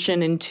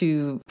attention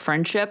into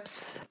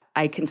friendships.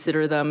 I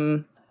consider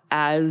them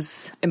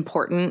as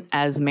important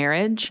as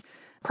marriage.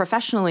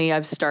 Professionally,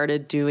 I've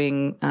started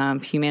doing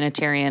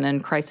humanitarian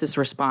and crisis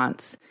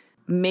response,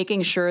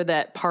 making sure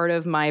that part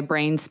of my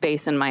brain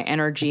space and my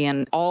energy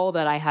and all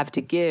that I have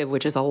to give,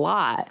 which is a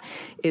lot,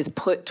 is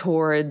put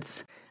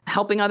towards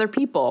helping other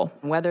people,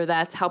 whether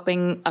that's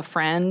helping a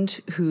friend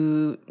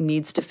who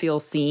needs to feel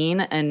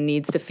seen and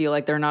needs to feel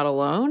like they're not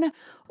alone,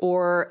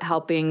 or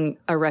helping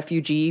a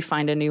refugee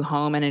find a new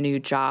home and a new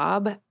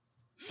job.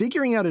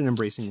 Figuring out and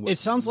embracing. It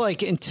sounds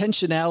like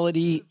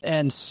intentionality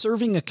and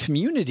serving a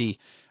community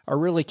are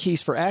really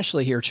keys for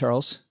Ashley here,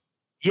 Charles.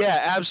 Yeah,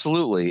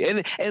 absolutely.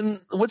 And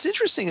what's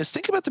interesting is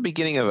think about the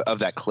beginning of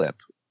that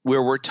clip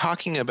where we're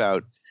talking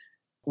about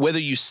whether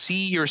you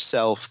see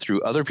yourself through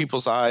other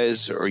people's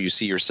eyes or you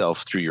see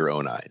yourself through your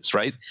own eyes,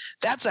 right?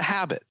 That's a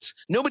habit.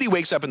 Nobody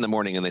wakes up in the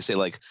morning and they say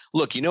like,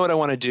 look, you know what I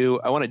want to do?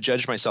 I want to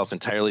judge myself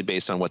entirely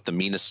based on what the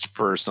meanest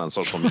person on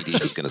social media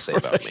is going to say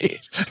about me.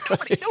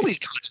 Nobody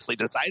consciously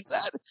decides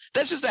that.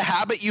 That's just a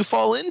habit you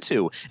fall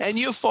into. And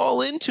you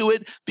fall into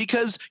it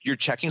because you're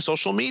checking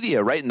social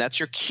media, right? And that's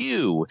your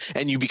cue.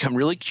 And you become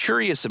really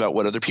curious about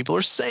what other people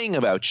are saying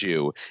about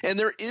you. And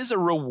there is a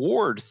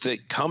reward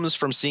that comes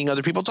from seeing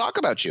other people talk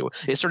about you.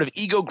 It's sort of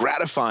ego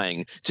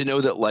gratifying to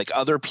know that like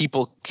other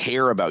people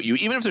care about you,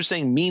 even if they're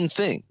saying mean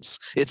things.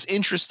 It's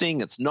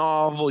interesting. It's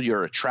novel.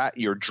 You're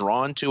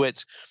drawn to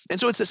it. And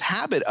so it's this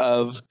habit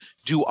of,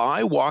 do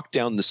I walk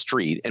down the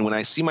street and when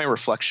I see my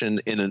reflection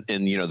in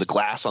the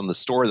glass on the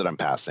store that I'm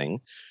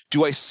passing,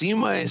 do I see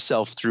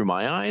myself through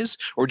my eyes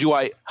or do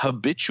I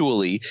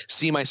habitually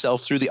see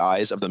myself through the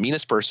eyes of the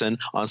meanest person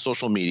on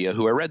social media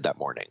who I read that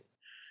morning?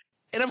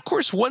 And of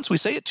course, once we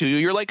say it to you,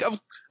 you're like,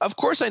 of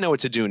course I know what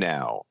to do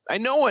now. I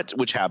know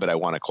which habit I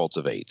want to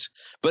cultivate.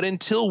 But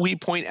until we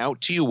point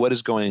out to you what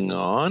is going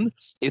on,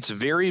 it's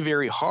very,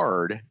 very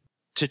hard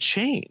to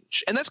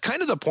change. And that's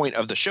kind of the point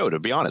of the show, to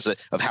be honest,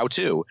 of How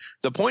To.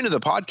 The point of the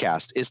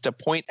podcast is to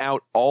point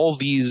out all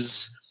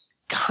these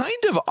kind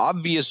of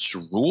obvious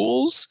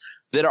rules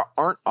that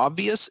aren't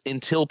obvious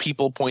until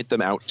people point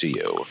them out to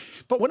you.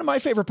 But one of my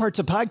favorite parts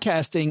of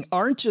podcasting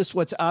aren't just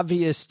what's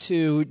obvious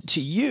to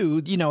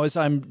you, as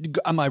I'm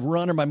on my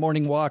run or my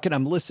morning walk and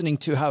I'm listening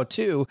to How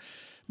To,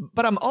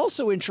 but I'm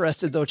also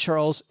interested though,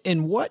 Charles,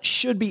 in what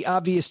should be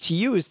obvious to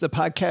you as the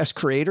podcast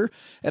creator.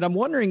 And I'm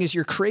wondering, as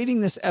you're creating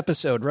this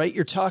episode, right,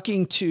 you're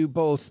talking to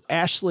both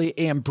Ashley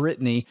and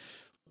Brittany.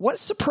 What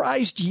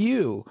surprised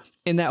you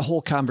in that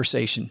whole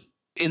conversation?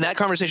 In that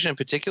conversation in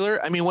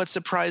particular, I mean, what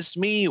surprised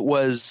me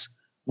was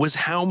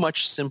how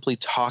much simply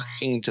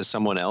talking to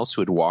someone else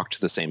who had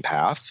walked the same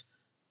path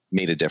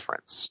made a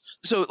difference.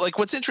 So like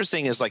what's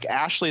interesting is like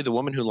Ashley, the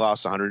woman who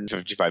lost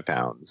 155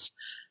 pounds,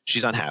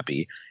 she's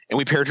unhappy. And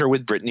we paired her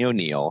with Brittany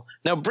O'Neill.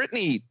 Now,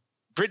 Brittany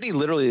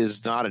literally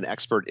is not an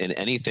expert in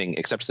anything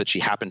except that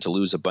she happened to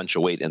lose a bunch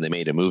of weight and they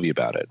made a movie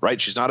about it,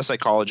 right? She's not a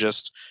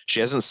psychologist.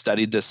 She hasn't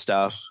studied this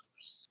stuff,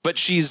 but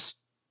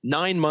she's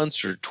 9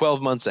 months or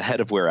 12 months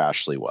ahead of where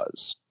Ashley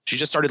was. She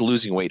just started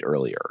losing weight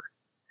earlier.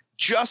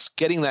 Just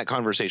getting that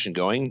conversation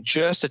going,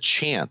 just a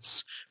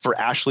chance for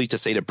Ashley to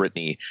say to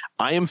Brittany,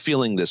 I am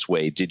feeling this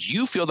way. Did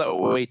you feel that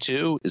way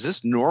too? Is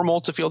this normal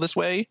to feel this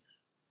way?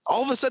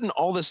 All of a sudden,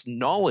 all this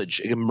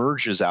knowledge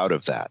emerges out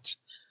of that.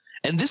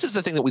 And this is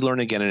the thing that we learn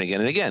again and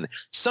again and again.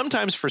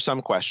 Sometimes for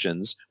some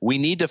questions, we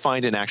need to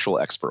find an actual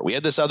expert. We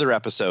had this other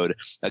episode,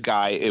 a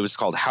guy, it was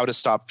called How to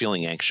Stop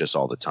Feeling Anxious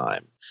All the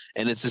Time.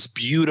 And it's this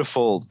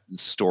beautiful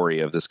story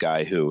of this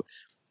guy who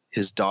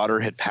his daughter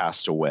had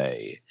passed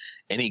away.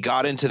 And he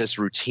got into this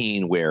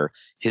routine where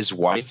his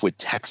wife would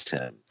text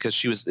him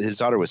because his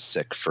daughter was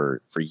sick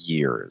for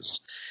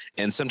years.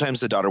 And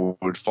sometimes the daughter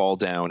would fall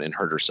down and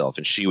hurt herself,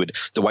 and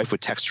the wife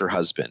would text her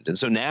husband. And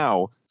so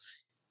now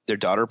their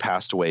daughter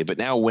passed away, but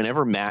now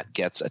whenever Matt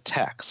gets a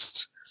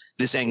text,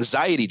 this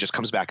anxiety just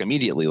comes back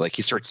immediately. Like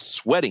he starts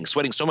sweating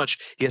so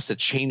much he has to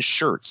change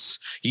shirts.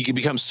 He can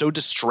become so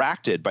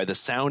distracted by the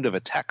sound of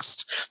a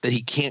text that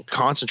he can't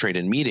concentrate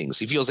in meetings.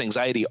 He feels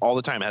anxiety all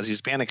the time, has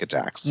these panic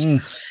attacks.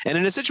 And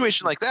in a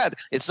situation like that,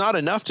 it's not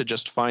enough to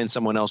just find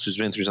someone else who's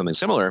been through something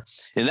similar.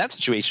 In that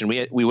situation,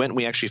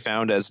 we actually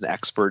found as an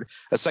expert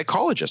a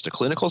psychologist, a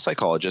clinical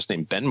psychologist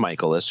named Ben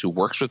Michaelis, who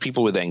works with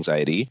people with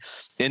anxiety.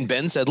 And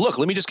Ben said, look,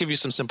 let me just give you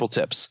some simple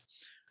tips.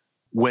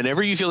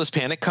 Whenever you feel this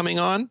panic coming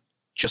on,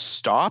 just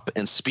stop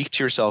and speak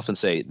to yourself and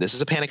say, this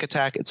is a panic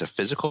attack. It's a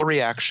physical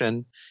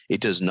reaction. It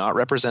does not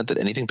represent that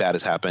anything bad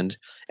has happened.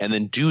 And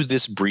then do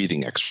this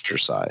breathing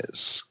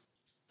exercise.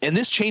 And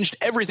this changed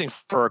everything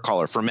for our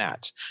caller, for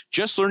Matt.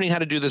 Just learning how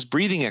to do this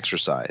breathing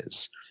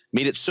exercise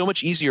made it so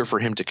much easier for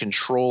him to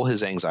control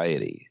his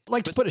anxiety. I'd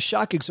like to put a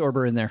shock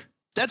absorber in there.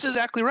 That's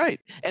exactly right.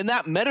 And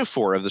that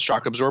metaphor of the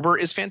shock absorber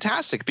is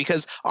fantastic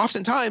because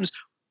oftentimes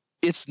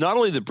it's not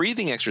only the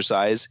breathing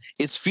exercise,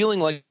 it's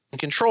feeling like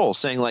control,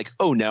 saying like,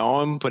 oh, now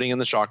I'm putting in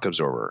the shock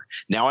absorber.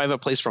 Now I have a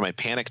place for my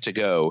panic to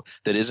go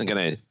that isn't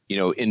going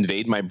to,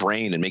 invade my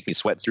brain and make me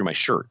sweat through my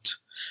shirt.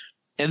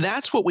 And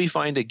that's what we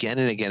find again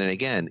and again and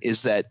again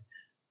is that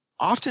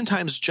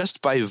oftentimes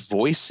just by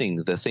voicing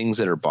the things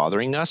that are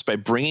bothering us, by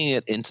bringing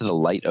it into the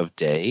light of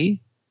day,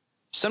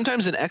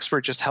 sometimes an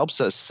expert just helps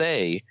us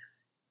say,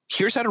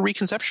 here's how to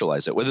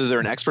reconceptualize it, whether they're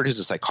an expert who's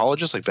a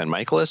psychologist like Ben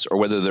Michaelis or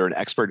whether they're an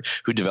expert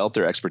who developed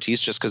their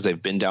expertise just because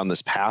they've been down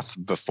this path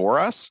before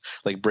us,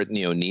 like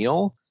Brittany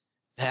O'Neill.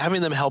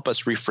 Having them help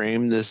us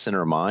reframe this in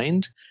our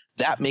mind,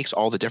 that makes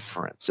all the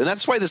difference. And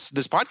that's why this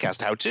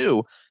podcast, How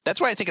To, that's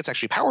why I think it's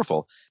actually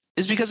powerful,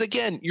 is because,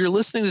 again, you're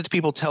listening to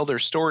people tell their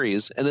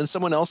stories and then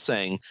someone else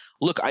saying,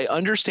 look, I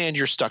understand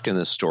you're stuck in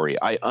this story.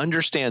 I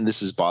understand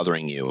this is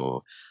bothering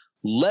you.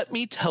 Let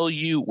me tell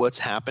you what's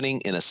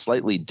happening in a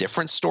slightly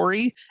different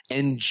story,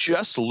 and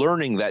just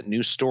learning that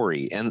new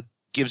story and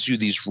gives you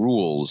these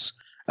rules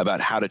about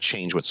how to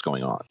change what's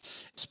going on.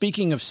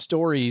 Speaking of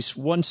stories,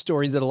 one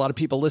story that a lot of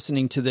people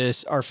listening to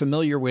this are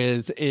familiar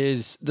with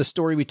is the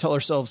story we tell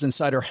ourselves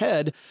inside our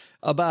head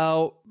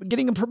about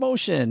getting a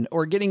promotion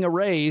or getting a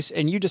raise.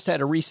 And you just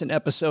had a recent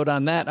episode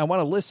on that. I want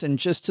to listen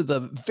just to the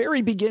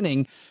very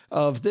beginning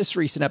of this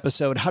recent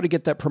episode, how to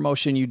get that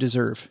promotion you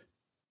deserve.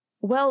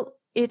 Well,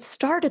 it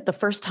started the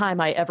first time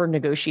I ever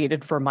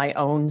negotiated for my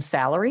own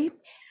salary.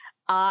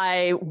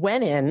 I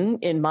went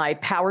in my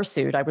power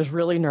suit. I was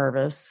really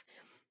nervous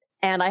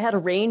and I had a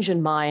range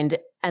in mind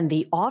and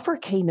the offer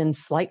came in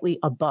slightly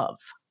above.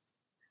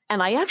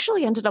 And I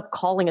actually ended up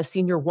calling a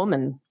senior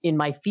woman in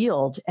my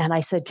field and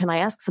I said, can I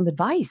ask some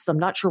advice? I'm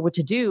not sure what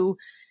to do.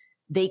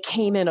 They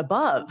came in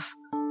above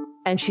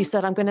and she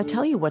said, I'm going to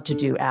tell you what to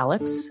do,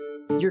 Alex.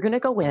 You're going to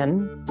go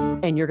in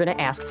and you're going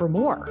to ask for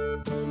more.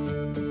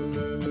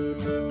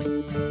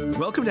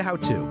 Welcome to How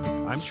To.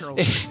 I'm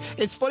Charles.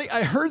 It's funny.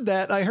 I heard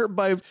that.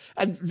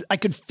 I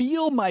could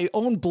feel my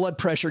own blood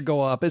pressure go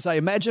up as I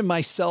imagine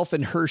myself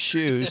in her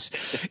shoes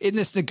in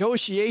this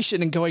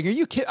negotiation and going, are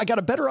you kidding? I got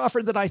a better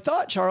offer than I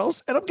thought,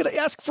 Charles, and I'm going to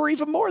ask for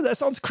even more. That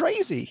sounds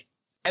crazy.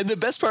 And the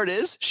best part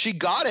is she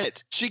got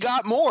it. She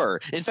got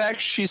more. In fact,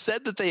 she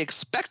said that they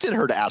expected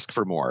her to ask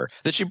for more,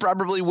 that she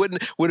probably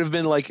would have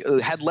been like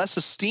had less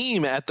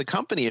esteem at the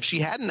company if she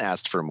hadn't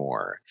asked for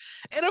more.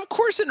 And of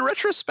course, in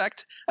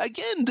retrospect,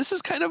 again, this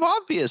is kind of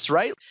obvious,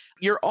 right?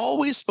 You're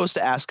always supposed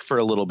to ask for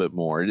a little bit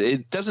more.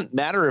 It doesn't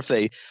matter if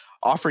they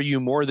offer you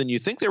more than you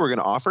think they were going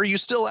to offer. You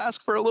still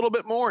ask for a little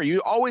bit more.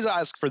 You always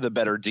ask for the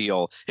better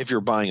deal if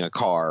you're buying a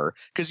car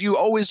because you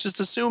always just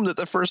assume that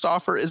the first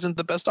offer isn't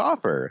the best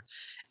offer.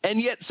 And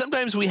yet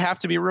sometimes we have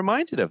to be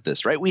reminded of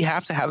this, right? We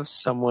have to have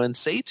someone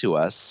say to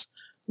us,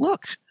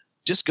 look,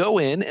 just go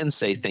in and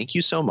say, thank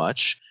you so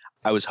much.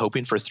 I was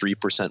hoping for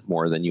 3%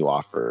 more than you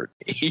offered.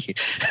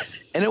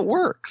 And it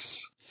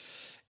works.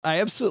 I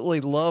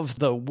absolutely love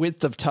the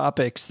width of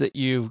topics that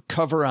you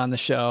cover on the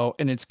show,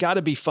 and it's got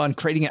to be fun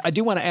creating it. I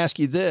do want to ask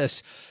you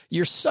this.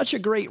 You're such a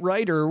great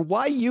writer.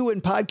 Why you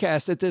in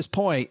podcast at this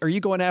point? Are you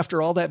going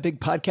after all that big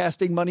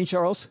podcasting money,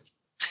 Charles?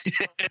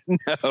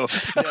 No,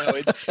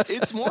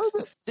 it's more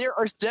that there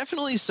are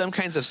definitely some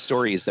kinds of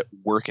stories that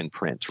work in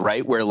print,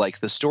 right? Where like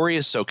the story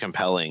is so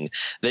compelling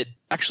that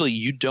actually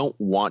you don't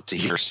want to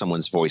hear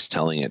someone's voice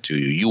telling it to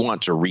you. You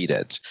want to read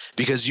it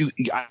because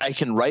I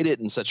can write it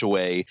in such a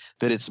way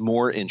that it's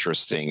more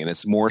interesting and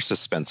it's more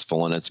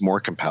suspenseful and it's more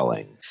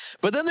compelling.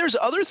 But then there's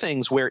other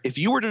things where if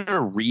you were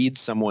to read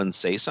someone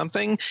say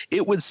something,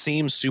 it would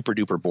seem super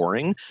duper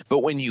boring.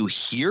 But when you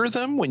hear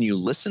them, when you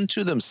listen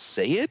to them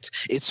say it,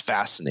 it's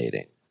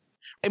fascinating.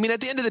 I mean,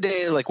 at the end of the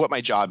day, like what my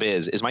job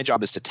is my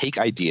job is to take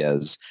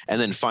ideas and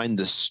then find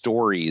the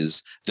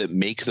stories that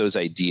make those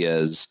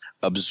ideas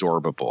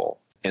absorbable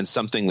and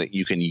something that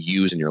you can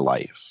use in your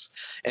life.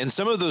 And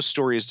some of those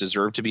stories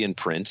deserve to be in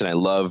print, and I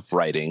love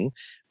writing,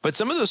 but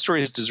some of those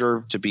stories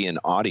deserve to be in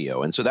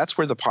audio. And so that's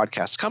where the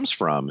podcast comes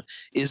from,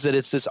 is that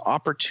it's this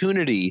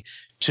opportunity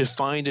to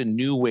find a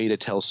new way to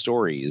tell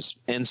stories,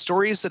 and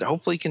stories that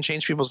hopefully can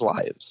change people's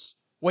lives.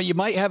 Well, you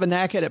might have a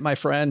knack at it, my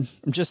friend.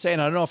 I'm just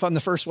saying, I don't know if I'm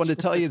the first one to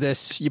tell you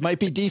this. You might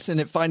be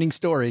decent at finding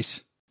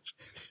stories.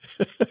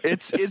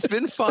 It's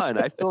been fun.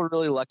 I feel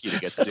really lucky to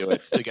get to do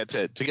it, to get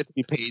to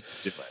be paid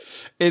to do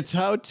it. It's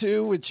How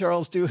To with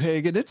Charles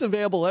Duhigg, and it's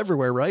available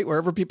everywhere, right?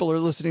 Wherever people are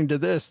listening to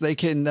this, they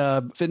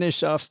can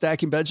finish off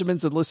Stacking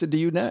Benjamins and listen to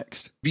you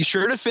next. Be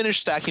sure to finish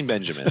Stacking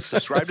Benjamins.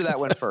 Subscribe to that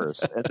one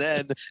first,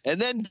 and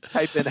then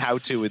type in How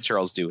To with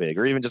Charles Duhigg,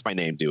 or even just my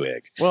name,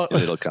 Duhigg,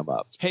 and it'll come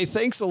up. Hey,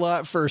 thanks a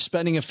lot for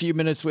spending a few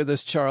minutes with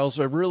us, Charles.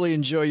 I really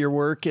enjoy your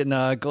work,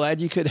 and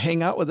glad you could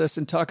hang out with us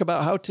and talk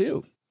about How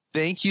To.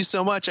 Thank you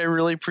so much. I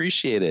really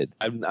appreciate it.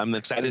 I'm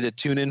excited to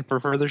tune in for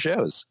further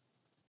shows.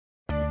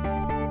 Hey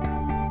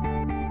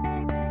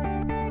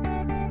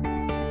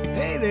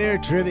there,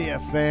 trivia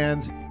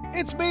fans.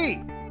 It's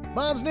me,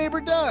 Mom's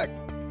neighbor Doug.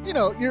 You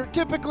know, you're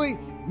typically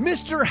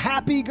Mr.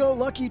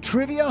 Happy-Go-Lucky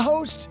trivia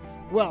host.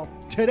 Well,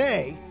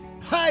 today,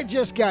 I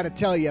just got to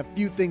tell you a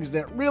few things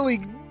that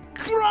really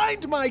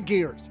grind my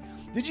gears.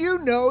 Did you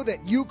know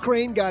that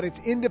Ukraine got its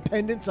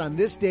independence on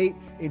this date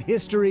in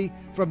history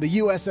from the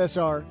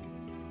USSR?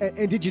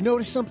 And did you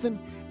notice something?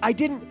 I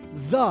didn't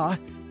the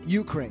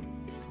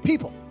Ukraine.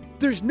 People,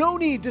 there's no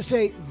need to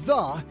say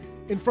the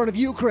in front of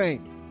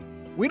Ukraine.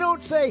 We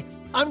don't say,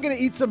 I'm going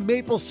to eat some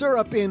maple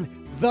syrup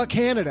in the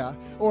Canada,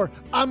 or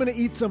I'm going to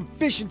eat some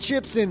fish and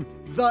chips in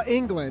the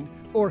England,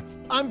 or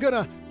I'm going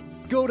to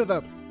go to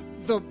the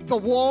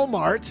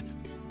Walmart.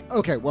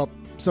 Okay, well,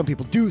 some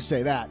people do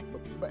say that.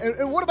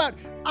 And what about,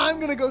 I'm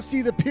going to go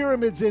see the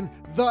pyramids in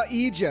the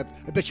Egypt?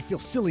 I bet you feel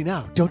silly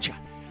now, don't you?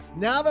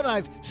 Now that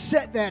I've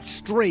set that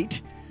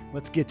straight,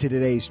 let's get to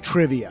today's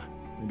trivia.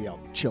 Maybe I'll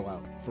chill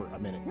out for a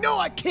minute. No,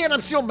 I can't. I'm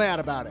still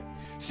mad about it.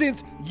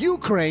 Since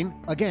Ukraine,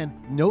 again,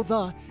 no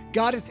the,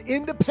 got its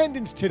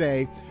independence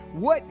today,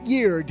 what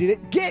year did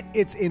it get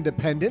its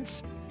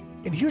independence?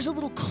 And here's a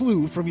little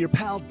clue from your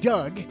pal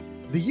Doug.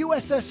 The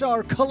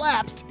USSR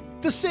collapsed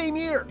the same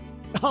year.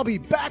 I'll be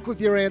back with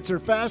your answer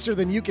faster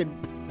than you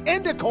can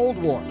end a Cold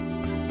War.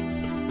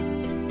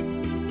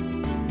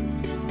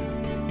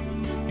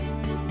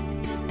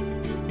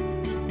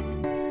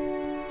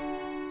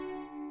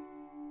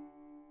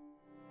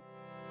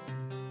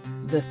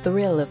 The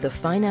thrill of the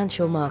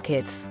financial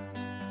markets.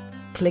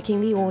 Clicking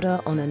the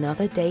order on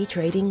another day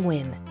trading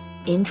win.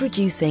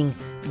 Introducing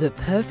the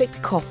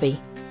perfect coffee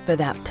for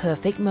that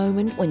perfect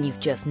moment when you've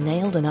just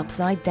nailed an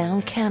upside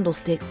down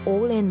candlestick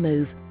all-in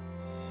move.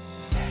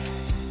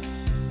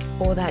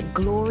 Or that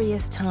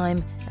glorious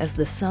time as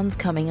the sun's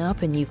coming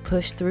up and you've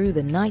pushed through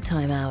the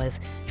nighttime hours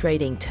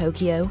trading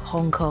Tokyo,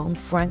 Hong Kong,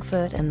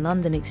 Frankfurt and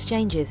London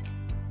exchanges,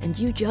 and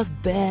you just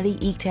barely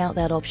eked out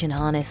that option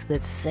harness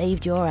that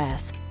saved your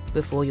ass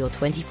before your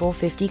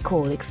 24.50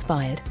 call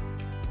expired.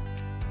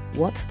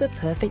 What's the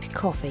perfect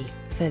coffee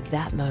for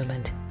that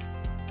moment?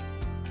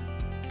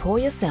 Pour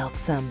yourself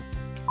some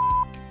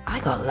I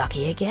got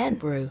lucky again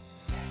brew.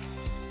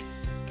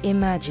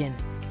 Imagine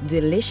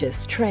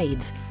delicious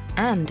trades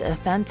and a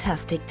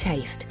fantastic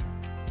taste.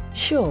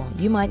 Sure,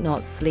 you might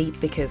not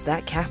sleep because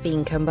that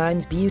caffeine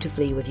combines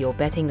beautifully with your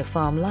betting the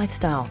farm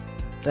lifestyle,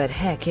 but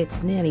heck,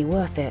 it's nearly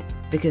worth it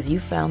because you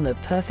found the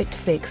perfect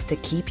fix to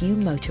keep you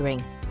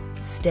motoring.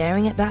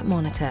 Staring at that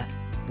monitor,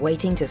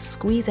 waiting to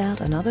squeeze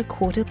out another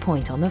quarter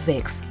point on the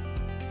VIX.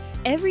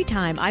 Every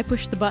time I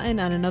push the button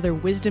on another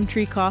Wisdom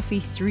Tree Coffee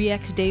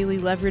 3X daily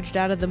leveraged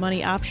out of the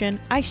money option,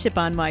 I sip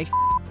on my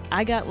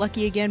I got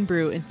lucky again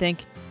brew and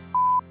think,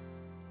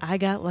 I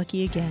got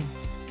lucky again.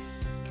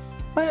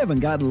 I haven't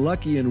gotten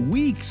lucky in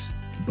weeks,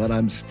 but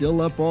I'm still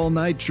up all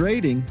night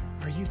trading.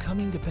 Are you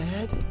coming to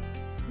bed?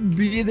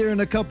 Be there in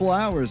a couple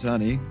hours,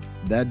 honey.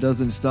 That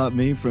doesn't stop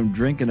me from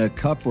drinking a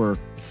cup or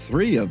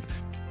 3 of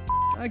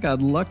I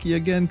got lucky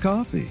again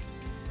coffee.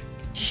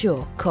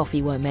 Sure,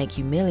 coffee won't make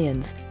you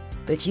millions,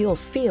 but you'll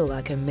feel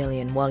like a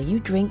million while you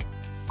drink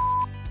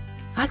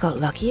I got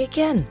lucky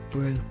again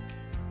brew.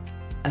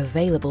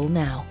 Available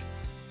now.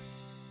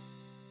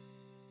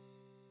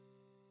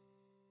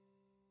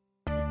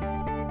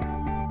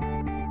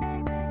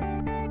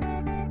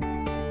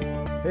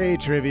 Hey,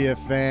 trivia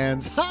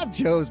fans. I'm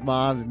Joe's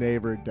mom's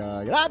neighbor,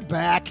 Doug. And I'm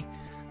back.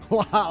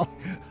 Wow,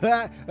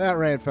 that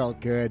rant felt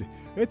good.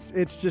 It's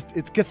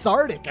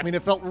cathartic. I mean,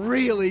 it felt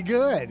really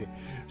good.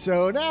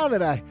 So now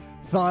that I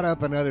thought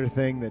up another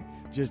thing that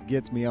just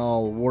gets me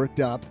all worked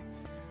up,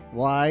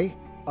 why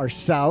are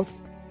South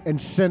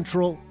and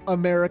Central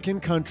American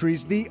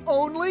countries the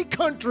only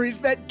countries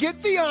that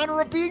get the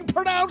honor of being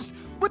pronounced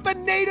with a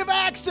native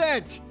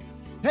accent?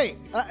 Hey,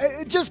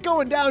 just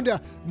going down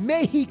to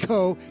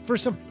Mexico for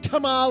some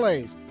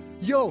tamales.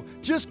 Yo,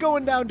 just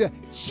going down to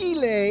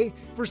Chile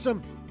for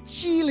some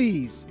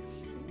chiles.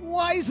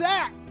 Why is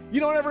that?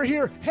 You don't ever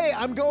hear, hey,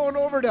 I'm going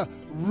over to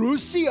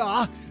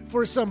Russia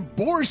for some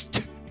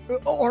borscht,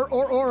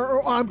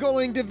 or I'm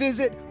going to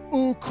visit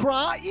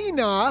Ukraine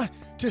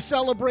to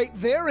celebrate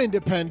their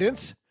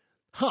independence.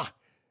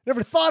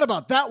 Never thought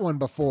about that one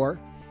before.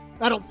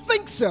 I don't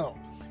think so.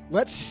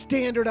 Let's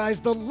standardize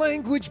the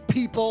language,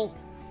 people.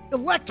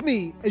 Elect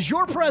me as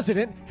your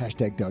president,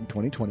 #Doug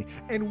 2020,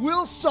 and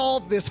we'll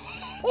solve this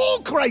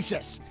whole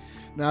crisis.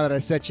 Now that I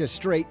set you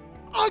straight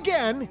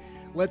again,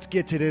 let's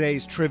get to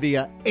today's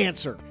trivia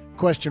answer.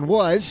 Question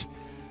was,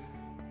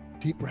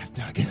 deep breath,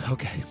 Doug.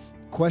 Okay.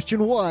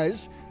 Question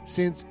was,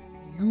 since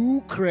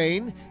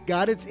Ukraine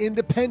got its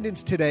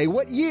independence today,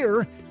 what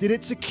year did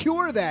it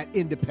secure that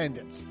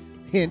independence?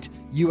 Hint,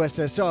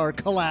 USSR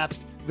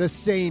collapsed the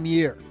same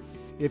year.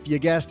 If you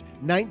guessed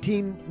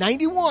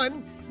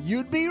 1991,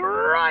 you'd be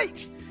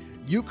right.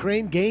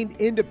 Ukraine gained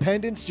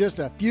independence just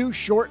a few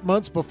short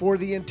months before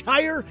the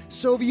entire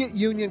Soviet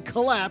Union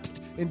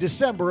collapsed in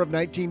December of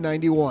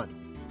 1991.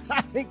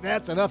 I think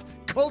that's enough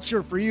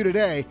culture for you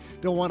today.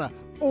 Don't want to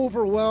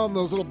overwhelm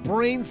those little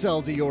brain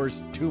cells of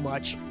yours too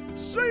much.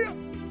 See ya!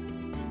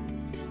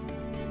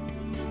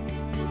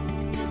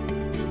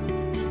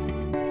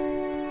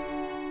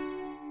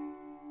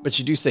 But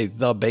you do say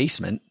the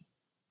basement.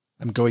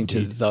 I'm going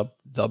to the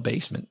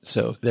basement.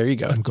 So there you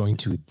go. I'm going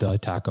to the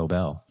Taco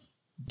Bell.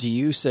 Do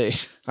you say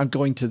I'm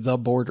going to the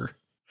border?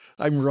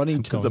 I'm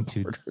running to the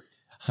border.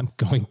 I'm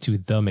going to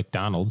the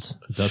McDonald's,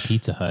 the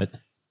Pizza Hut.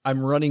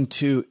 I'm running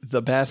to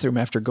the bathroom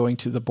after going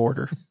to the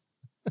border.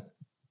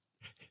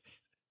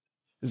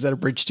 Is that a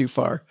bridge too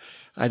far?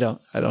 I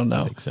don't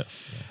know. I think so. Yeah.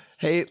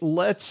 Hey,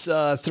 let's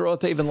throw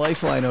out the Haven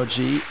Lifeline,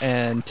 OG,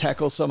 and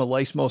tackle some of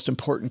life's most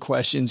important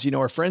questions. You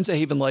know, our friends at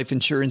Haven Life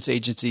Insurance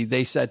Agency,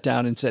 they sat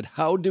down and said,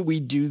 how do we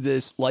do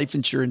this life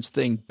insurance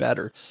thing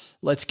better?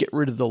 Let's get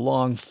rid of the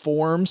long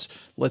forms.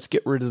 Let's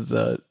get rid of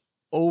the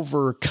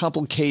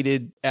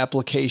over-complicated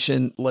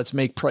application. Let's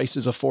make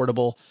prices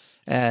affordable.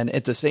 And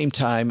at the same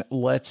time,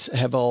 let's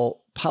have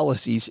all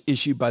policies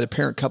issued by the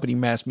parent company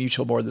Mass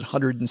Mutual, more than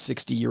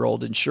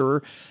 160-year-old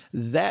insurer.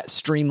 That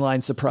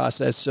streamlines the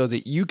process so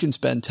that you can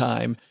spend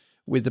time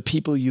with the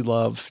people you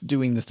love,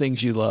 doing the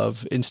things you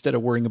love, instead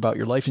of worrying about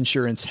your life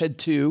insurance. Head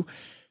to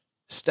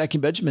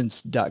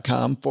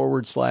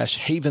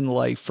stackingbenjamins.com/Haven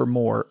Life for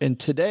more. And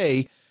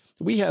today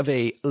we have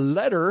a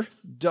letter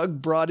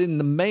Doug brought in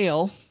the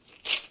mail,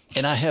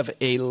 and I have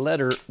a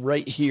letter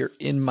right here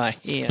in my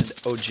hand,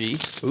 OG.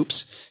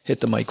 Oops, hit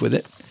the mic with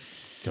it.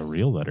 A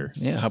real letter.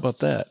 Yeah, how about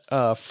that?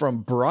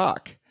 From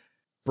Brock.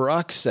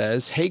 Brock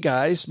says, hey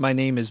guys, my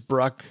name is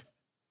Brock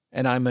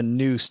and I'm a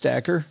new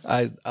stacker.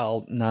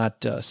 I'll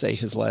not say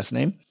his last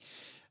name.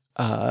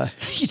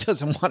 He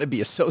doesn't want to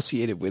be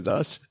associated with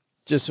us,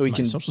 just so he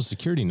can. Social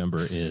security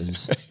number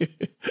is.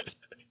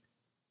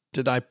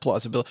 Deny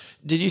plausibility.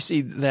 Did you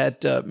see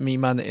that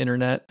meme on the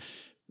internet?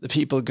 The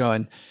people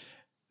going,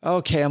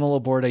 okay, I'm a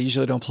little bored. I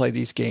usually don't play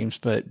these games,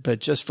 but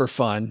just for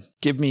fun,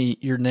 give me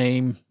your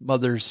name,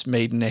 mother's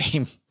maiden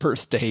name,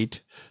 birth date,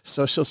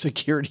 social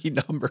security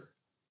number.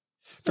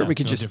 Yeah, we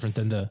could no just different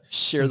than the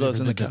share those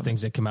in the comments.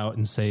 Things that come out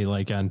and say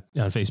like on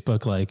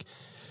Facebook, like,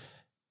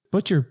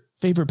 what's your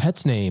favorite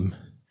pet's name?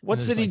 What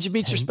city did you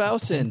meet your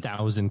spouse in?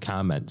 10,000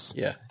 comments.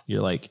 Yeah.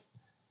 You're like,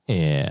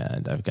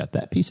 and I've got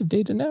that piece of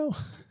data now.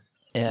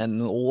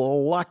 And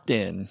locked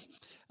in.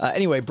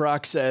 Anyway,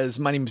 Brock says,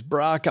 my name is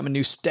Brock. I'm a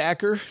new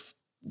stacker.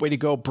 Way to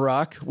go,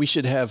 Brock. We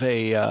should have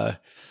a,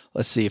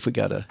 let's see if we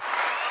got a.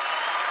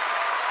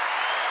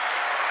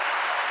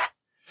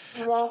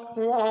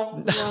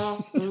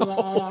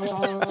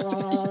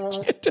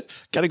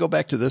 Got to go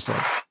back to this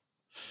one.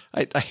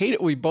 I hate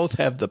it. We both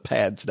have the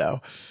pads now.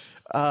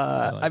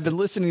 I've been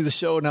listening to the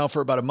show now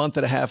for about a month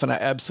and a half, and I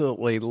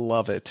absolutely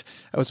love it.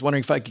 I was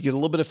wondering if I could get a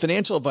little bit of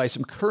financial advice.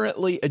 I'm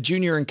currently a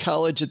junior in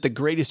college at the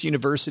greatest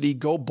university.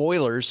 Go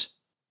Boilers.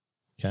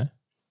 Okay.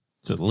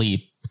 It's a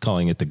leap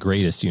calling it the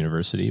greatest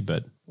university,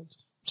 but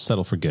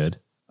settle for good.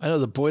 I know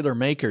the Boiler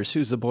makers.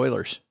 Who's the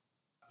Boilers?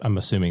 I'm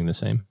assuming the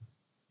same.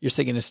 You're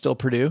thinking it's still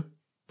Purdue?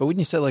 But wouldn't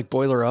you say like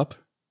Boiler Up?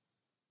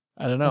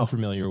 I don't know. I'm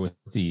familiar with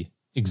the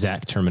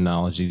exact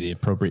terminology, the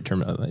appropriate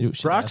terminology.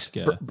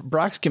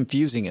 Brock's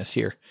confusing us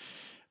here.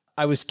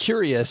 I was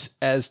curious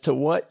as to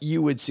what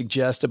you would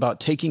suggest about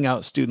taking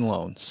out student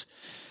loans.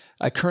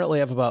 I currently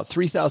have about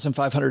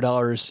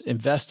 $3,500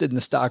 invested in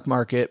the stock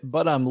market,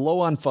 but I'm low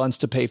on funds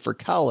to pay for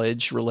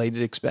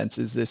college-related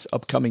expenses this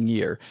upcoming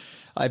year.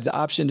 I have the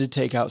option to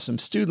take out some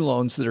student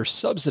loans that are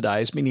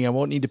subsidized, meaning I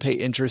won't need to pay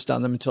interest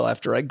on them until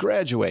after I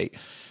graduate.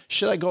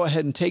 Should I go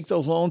ahead and take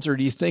those loans, or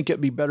do you think it'd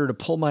be better to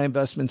pull my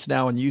investments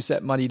now and use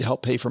that money to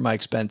help pay for my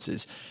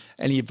expenses?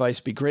 Any advice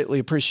would be greatly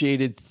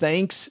appreciated.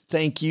 Thanks.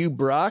 Thank you,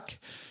 Brock,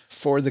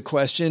 for the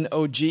question.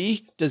 OG,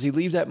 does he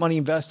leave that money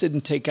invested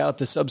and take out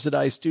the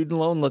subsidized student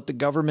loan, let the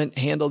government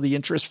handle the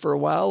interest for a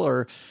while,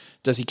 or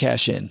does he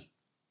cash in?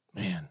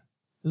 Man,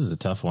 this is a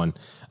tough one.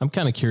 I'm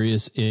kind of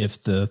curious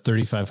if the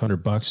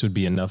 $3,500 would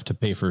be enough to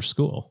pay for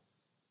school.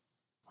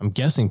 I'm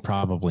guessing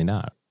probably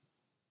not.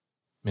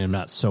 mean, I'm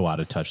not so out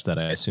of touch that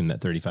I assume that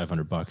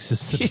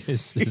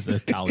 $3,500 is a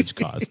college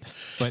cost.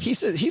 But he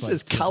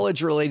says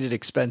college related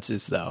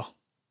expenses though.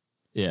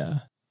 Yeah.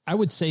 I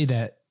would say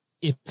that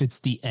if it's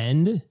the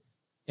end,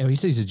 he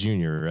says he's a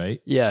junior,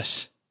 right?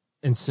 Yes.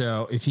 And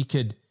so if he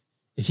can,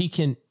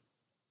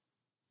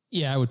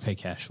 I would pay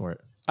cash for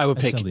it. I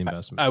would sell the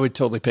investment. I would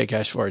totally pay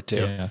cash for it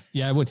too.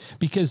 Yeah, I would,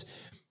 because,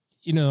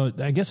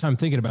 I guess I'm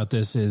thinking about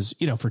this is,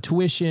 for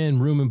tuition,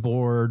 room and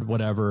board,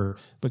 whatever,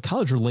 but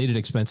college related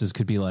expenses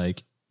could be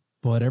like,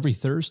 but every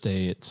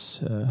Thursday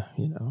it's,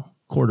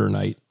 quarter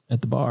night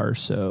at the bar.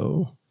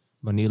 So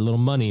I need a little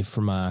money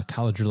for my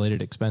college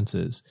related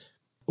expenses.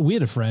 We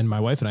had a friend, my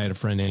wife and I had a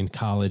friend in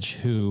college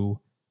who,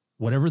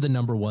 whatever the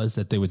number was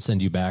that they would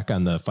send you back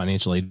on the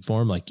financial aid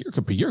form, like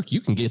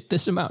you can get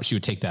this amount. She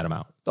would take that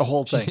amount. The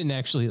whole thing.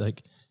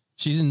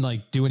 She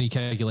didn't do any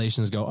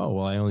calculations, go, oh,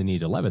 well, I only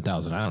need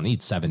 11,000. I don't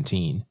need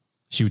 17.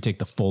 She would take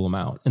the full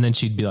amount. And then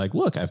she'd be like,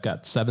 look, I've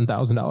got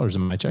 $7,000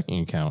 in my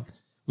checking account,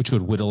 which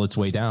would whittle its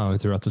way down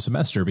throughout the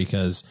semester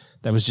because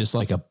that was just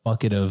like a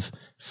bucket of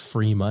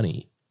free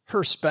money.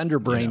 Her spender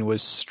brain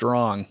was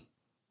strong.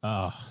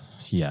 Oh,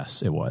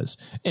 yes, it was.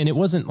 And it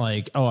wasn't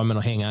like, oh, I'm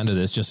going to hang on to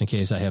this just in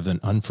case I have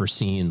an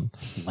unforeseen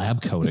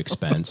lab coat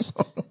expense.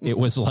 It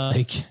was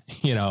like,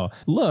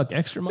 look,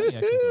 extra money. I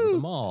can go to the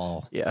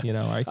mall. Yeah.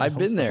 I've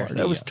been there.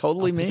 That was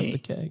totally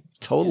me.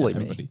 Totally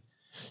me.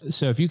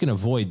 So if you can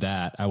avoid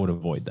that, I would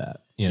avoid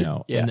that,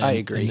 Yeah, I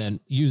agree. And then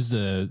use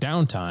the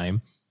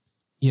downtime.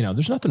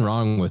 There's nothing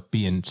wrong with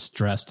being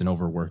stressed and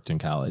overworked in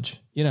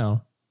college. Get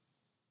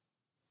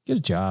a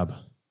job.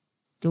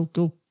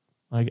 Go.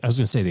 I was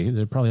going to say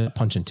they're probably not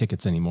punching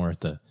tickets anymore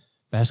at the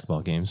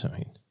basketball games. I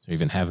mean, they're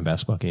even having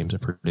basketball games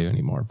at Purdue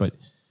anymore. But,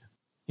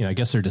 I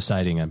guess they're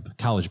deciding on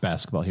college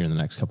basketball here in the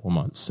next couple of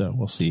months. So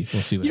we'll see.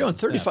 What in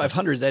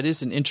 3,500, that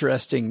is an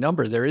interesting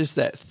number. There is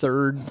that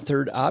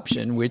third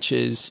option, which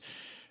is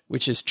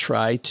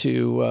try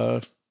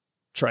to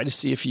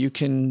see if you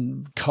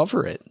can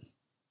cover it.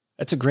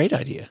 That's a great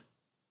idea.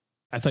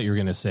 I thought you were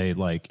going to say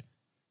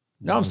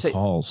no, I'm saying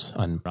calls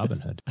on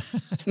Robinhood.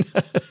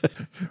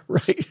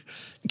 Right.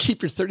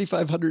 Keep your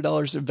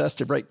 $3,500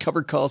 invested, right?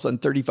 Covered calls on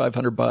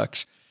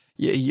 $3,500.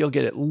 You'll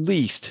get at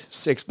least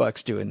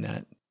 $6 doing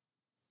that.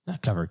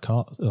 Not covered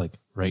calls,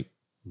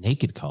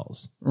 naked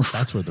calls.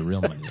 That's where the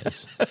real money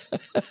is.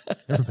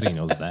 Everybody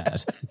knows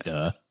that.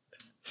 Duh.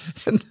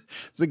 And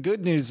the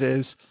good news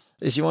is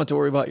you won't have to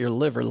worry about your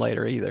liver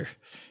later either.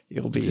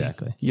 You'll be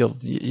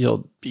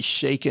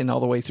shaken all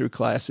the way through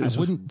classes. I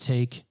wouldn't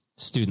take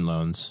student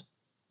loans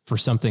for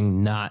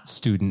something not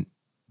student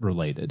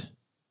related.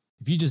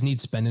 If you just need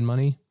spending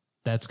money,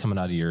 that's coming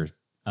out of your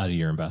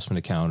investment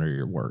account or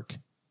your work.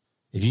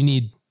 If you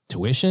need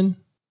tuition,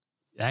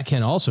 that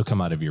can also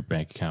come out of your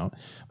bank account,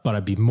 but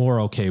I'd be more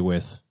okay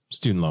with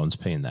student loans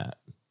paying that.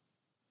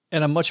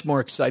 And I'm much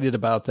more excited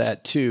about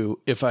that too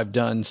if I've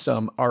done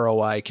some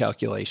ROI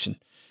calculation.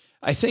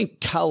 I think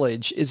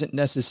college isn't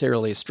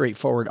necessarily a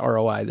straightforward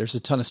ROI. There's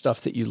a ton of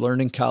stuff that you learn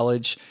in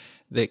college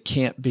that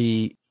can't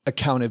be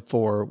accounted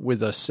for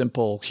with a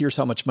simple, here's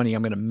how much money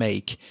I'm going to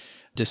make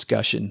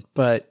discussion.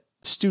 But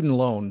student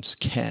loans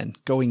can.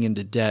 Going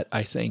into debt,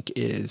 I think,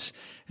 is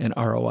an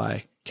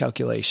ROI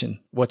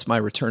calculation. What's my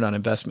return on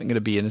investment going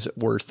to be? And is it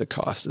worth the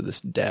cost of this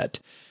debt?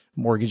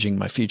 Mortgaging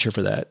my future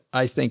for that.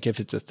 I think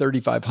if it's a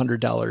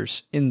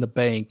 $3,500 in the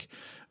bank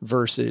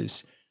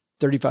versus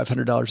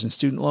 $3,500 in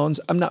student loans,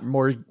 I'm not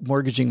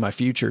mortgaging my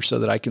future so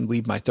that I can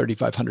leave my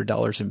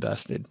 $3,500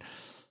 invested.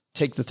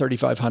 Take the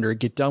 $3,500,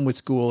 get done with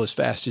school as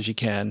fast as you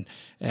can,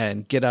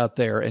 and get out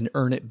there and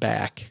earn it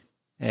back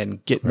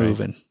and get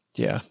moving.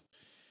 Yeah.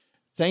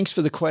 Thanks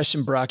for the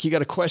question, Brock. You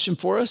got a question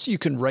for us? You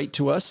can write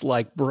to us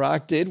like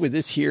Brock did with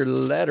this here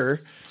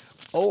letter,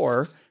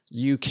 or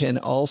you can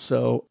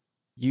also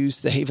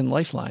use the Haven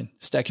Lifeline,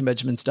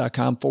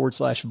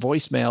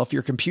 stackingbenjamins.com/voicemail. If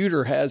your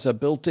computer has a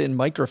built-in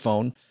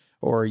microphone,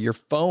 or your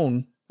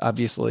phone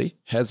obviously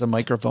has a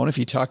microphone, if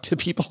you talk to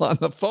people on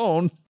the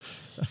phone.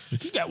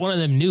 If you got one of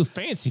them new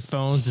fancy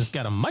phones that's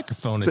got a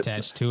microphone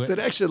attached to it that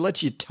actually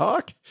lets you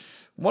talk,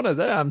 one of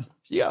them,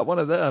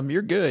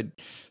 you're good.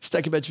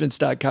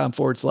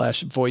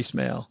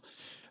 stackingbenjamins.com/voicemail.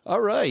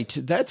 All right.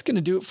 That's going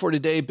to do it for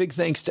today. Big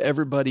thanks to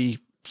everybody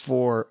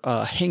for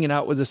hanging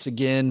out with us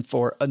again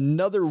for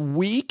another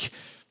week.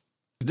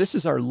 This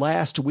is our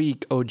last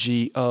week,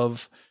 OG,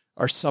 of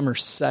our summer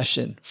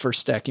session for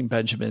Stacking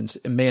Benjamins.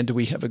 And man, do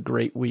we have a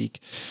great week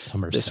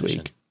this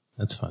week.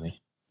 That's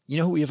funny. You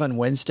know who we have on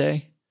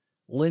Wednesday?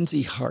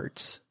 Lindsay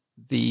Hartz,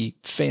 the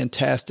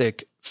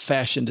fantastic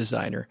fashion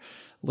designer,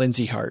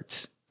 Lindsay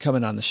Hartz,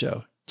 coming on the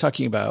show,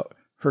 talking about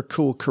her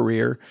cool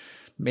career,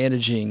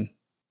 managing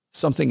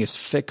something as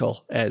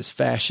fickle as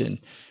fashion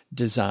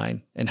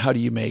design, and how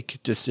do you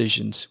make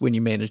decisions when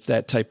you manage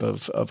that type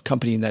of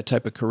company and that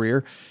type of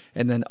career.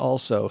 And then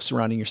also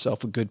surrounding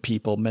yourself with good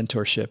people,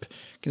 mentorship.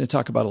 Going to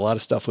talk about a lot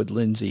of stuff with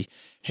Lindsay.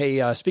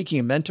 Hey, speaking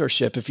of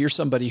mentorship, if you're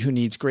somebody who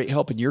needs great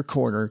help in your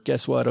corner,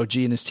 guess what? OG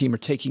and his team are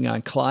taking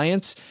on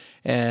clients,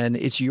 and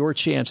it's your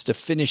chance to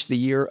finish the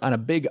year on a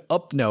big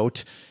up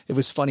note. It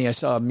was funny. I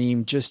saw a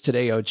meme just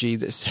today, OG,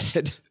 that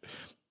said,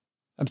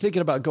 I'm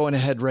thinking about going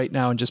ahead right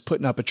now and just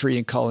putting up a tree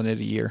and calling it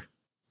a year.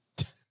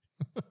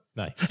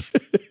 Nice.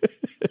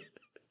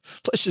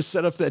 Let's just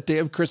set up that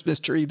damn Christmas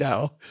tree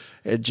now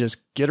and just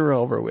get her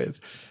over with.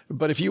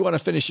 But if you want to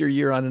finish your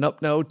year on an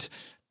up note,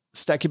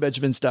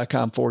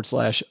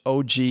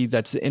 stackingbenjamins.com/OG.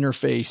 That's the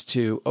interface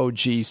to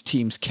OG's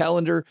team's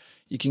calendar.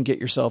 You can get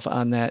yourself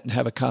on that and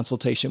have a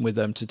consultation with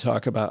them to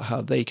talk about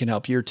how they can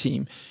help your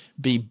team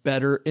be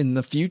better in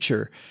the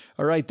future.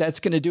 All right, that's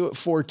going to do it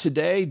for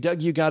today.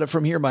 Doug, you got it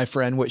from here, my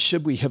friend. What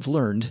should we have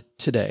learned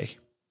today?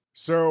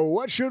 So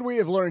what should we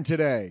have learned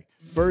today?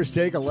 First,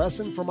 take a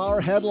lesson from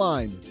our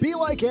headline. Be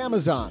like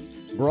Amazon.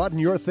 Broaden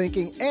your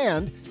thinking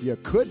and you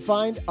could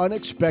find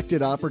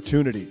unexpected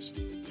opportunities.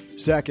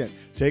 Second,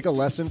 take a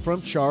lesson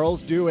from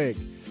Charles Duhigg.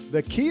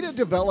 The key to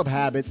develop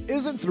habits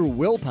isn't through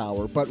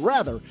willpower, but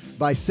rather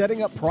by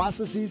setting up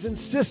processes and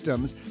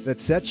systems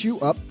that set you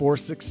up for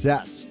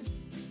success.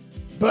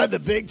 But the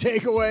big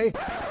takeaway?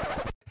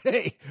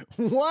 Hey,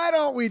 why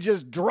don't we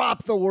just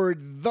drop the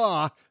word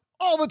 "the"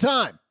 all the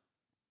time?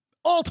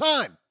 All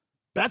time.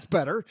 That's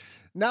better.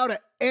 Now to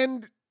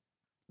end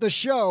the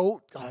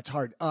show. Oh, that's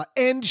hard.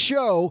 End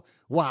show.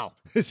 Wow,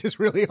 this is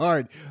really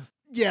hard.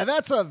 Yeah,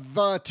 that's a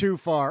 "the" too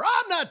far.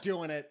 I'm not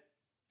doing it.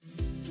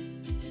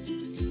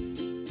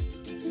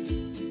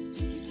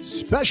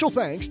 Special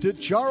thanks to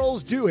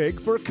Charles Duhigg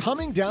for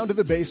coming down to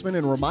the basement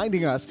and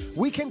reminding us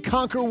we can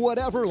conquer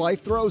whatever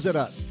life throws at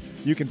us.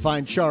 You can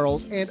find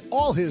Charles and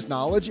all his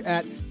knowledge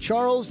at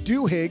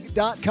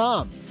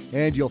charlesduhigg.com.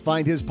 And you'll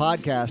find his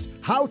podcast,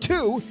 How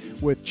To,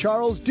 with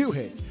Charles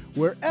Duhigg,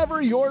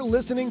 wherever you're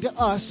listening to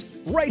us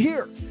right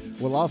here.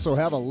 We'll also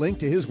have a link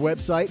to his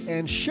website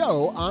and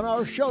show on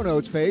our show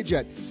notes page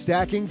at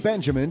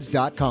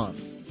stackingbenjamins.com.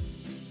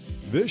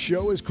 This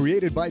show is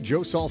created by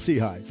Joe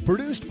Salsihai,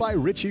 produced by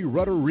Richie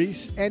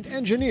Rutter-Reese, and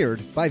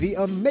engineered by the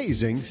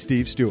amazing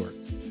Steve Stewart.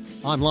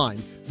 Online,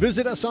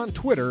 visit us on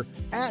Twitter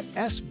at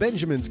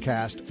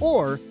SBenjaminsCast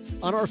or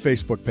on our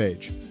Facebook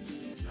page.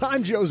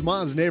 I'm Joe's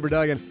mom's neighbor,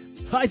 Doug, and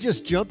I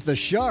just jumped the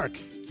shark.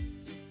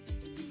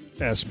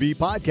 SB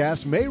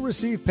Podcasts may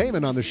receive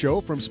payment on the show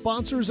from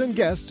sponsors and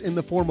guests in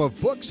the form of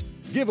books,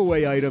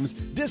 giveaway items,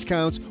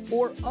 discounts,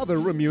 or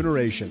other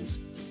remunerations.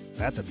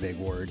 That's a big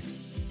word.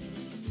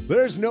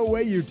 There's no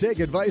way you take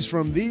advice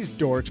from these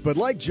dorks, but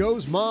like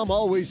Joe's mom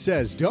always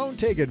says, don't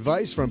take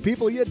advice from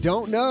people you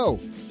don't know.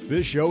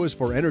 This show is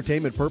for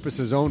entertainment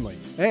purposes only,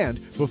 and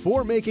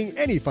before making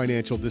any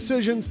financial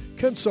decisions,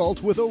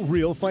 consult with a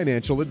real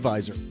financial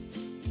advisor.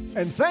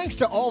 And thanks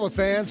to all the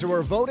fans who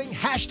are voting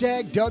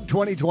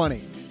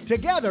 #Doug2020.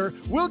 Together,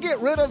 we'll get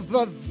rid of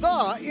the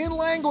in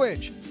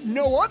language.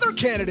 No other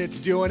candidate's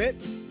doing it.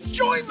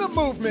 Join the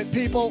movement,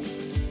 people.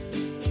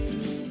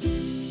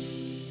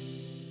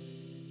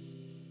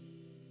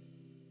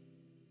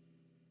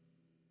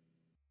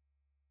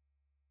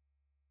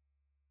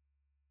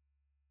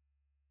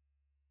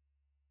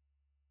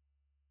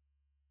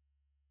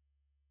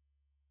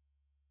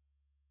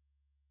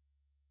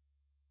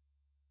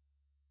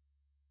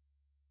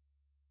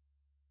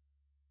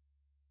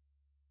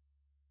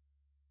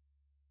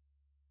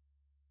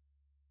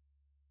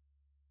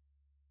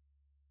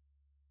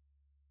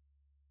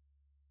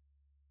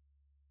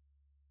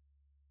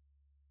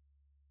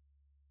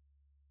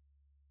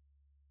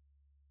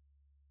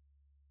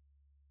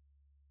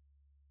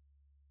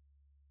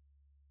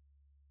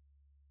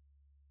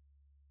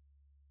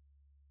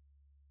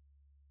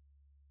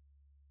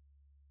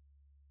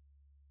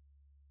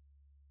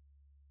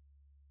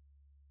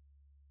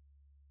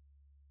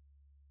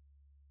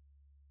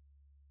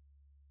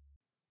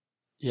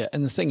 Yeah.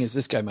 And the thing is,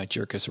 this guy might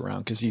jerk us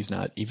around because he's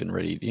not even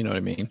ready. You know what I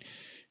mean?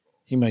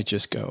 He might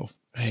just go,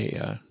 hey,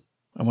 I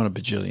want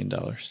 $1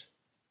 bajillion.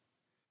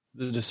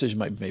 The decision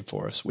might be made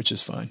for us, which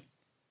is fine.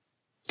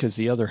 Because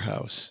the other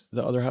house,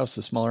 the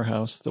smaller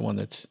house, the one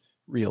that's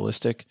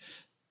realistic,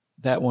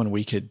 that one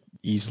we could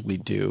easily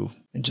do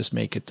and just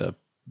make it the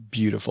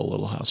beautiful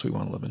little house we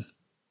want to live in.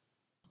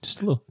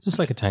 Just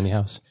like a tiny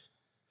house.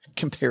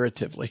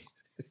 Comparatively.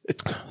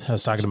 I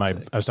was talking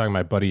to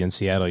my buddy in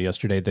Seattle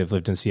yesterday. They've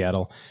lived in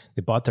Seattle.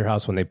 They bought their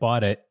house. When they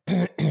bought it,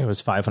 it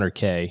was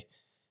 $500K.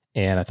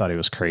 And I thought he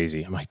was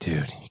crazy. I'm like,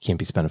 dude, you can't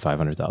be spending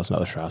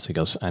 $500,000 for a house. He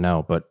goes, I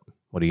know, but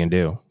what are you going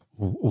to do?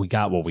 We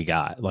got what we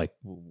got. Like,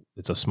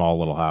 it's a small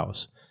little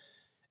house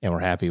and we're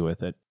happy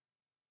with it.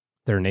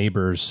 Their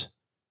neighbors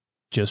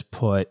just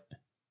put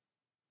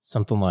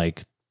something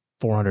like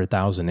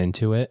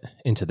 $400,000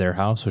 into their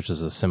house, which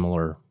is a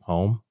similar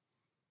home,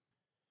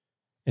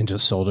 and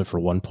just sold it for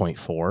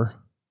 1.4.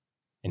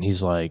 And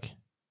he's like,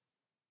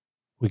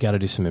 we got to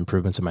do some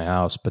improvements in my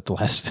house. But the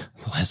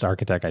last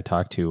architect I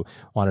talked to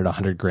wanted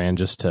 $100,000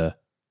 just to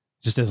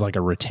just as like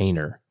a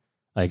retainer.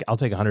 Like, I'll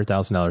take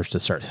 $100,000 to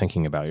start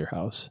thinking about your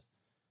house.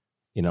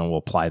 You know, we'll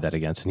apply that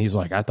against. And he's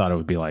like, I thought it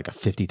would be like a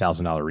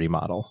 $50,000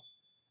 remodel.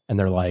 And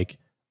they're like,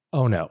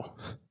 oh no,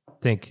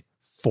 think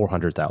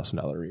 $400,000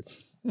 remodel.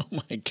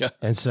 Oh my God.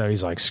 And so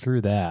he's like,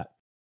 screw that.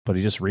 But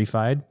he just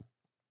refied.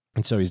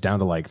 And so he's down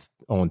to like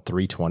owing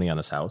 $320 on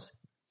his house.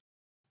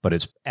 But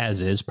it's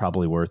as is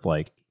probably worth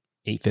like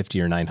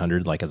 $850 or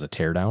 $900, like as a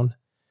teardown.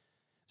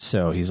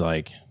 So he's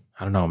like,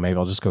 I don't know, maybe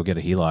I'll just go get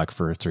a HELOC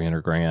for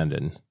 $300,000.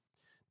 And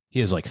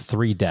he has like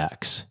 3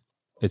 decks.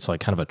 It's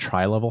like kind of a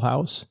tri-level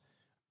house.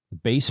 The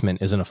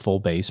basement isn't a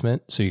full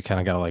basement, so you kind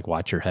of got to like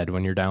watch your head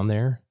when you're down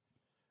there.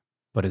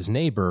 But his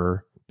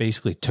neighbor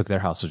basically took their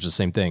house, which is the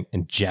same thing,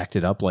 and jacked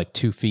it up like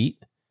 2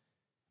 feet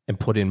and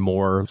put in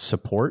more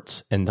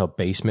supports, and the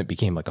basement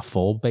became like a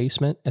full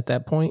basement at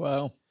that point.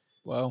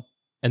 Wow.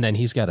 And then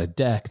he's got a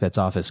deck that's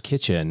off his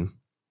kitchen,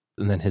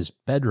 and then his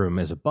bedroom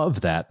is above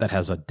that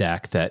has a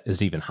deck that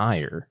is even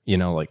higher, you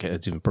know, like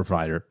it's even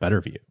provide a better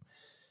view.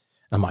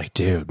 I'm like,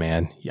 dude,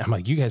 man, I'm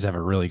like, you guys have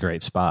a really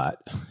great spot.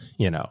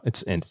 You know,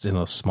 it's in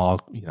a small,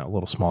 you know,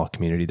 little small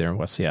community there in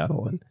West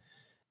Seattle. And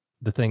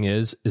the thing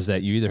is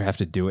that you either have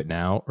to do it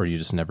now or you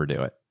just never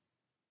do it.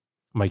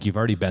 I'm like, you've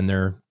already been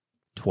there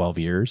 12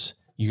 years.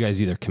 You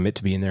guys either commit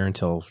to being there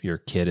until your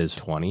kid is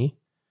 20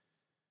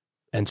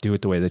 and do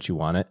it the way that you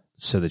want it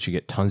so that you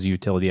get tons of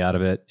utility out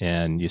of it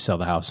and you sell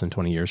the house in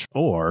 20 years,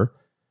 or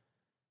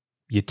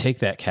you take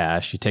that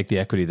cash, you take the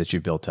equity that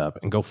you built up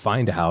and go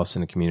find a house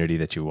in a community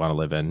that you want to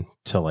live in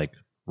to like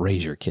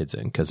raise your kids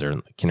in, because they're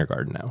in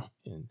kindergarten now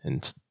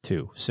and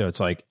 2. So it's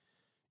like,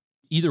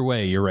 either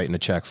way, you're writing a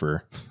check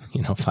for,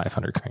 you know,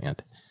 $500,000.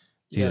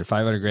 It's either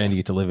 $500,000 you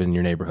get to live in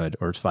your neighborhood,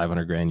 or it's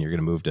 $500,000 you're going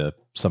to move to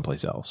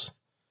someplace else.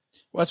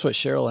 Well, that's what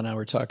Cheryl and I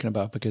were talking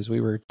about, because we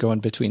were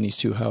going between these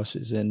 2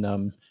 houses, and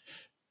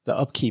the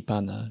upkeep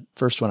on the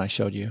first one I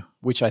showed you,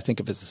 which I think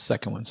of as the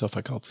second one. So if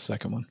I call it the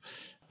second one,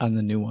 on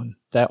the new one,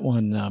 that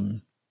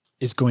one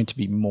is going to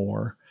be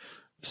more.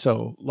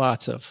 So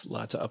lots of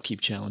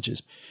upkeep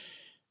challenges.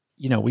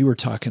 You know, we were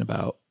talking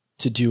about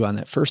to do on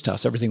that first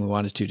house, everything we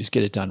wanted to just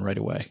get it done right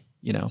away.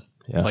 You know,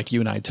 like you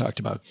and I talked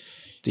about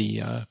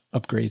the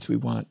upgrades we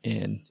want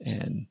in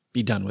and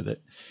be done with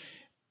it.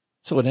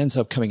 So it ends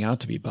up coming out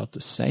to be about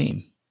the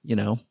same, you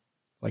know,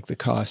 like the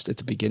cost at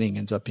the beginning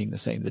ends up being the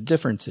same. The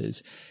difference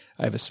is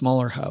I have a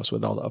smaller house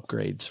with all the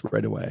upgrades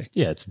right away.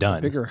 Yeah, it's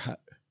done.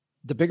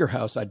 The bigger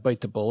house, I'd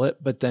bite the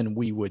bullet, but then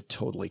we would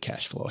totally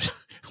cash flow it.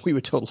 We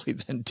would totally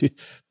then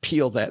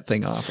peel that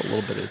thing off a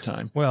little bit at a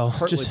time. Well,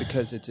 partly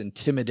because it's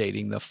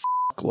intimidating the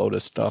load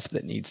of stuff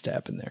that needs to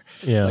happen there.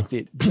 Yeah.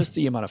 Like just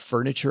the amount of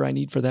furniture I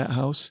need for that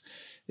house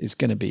is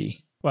going to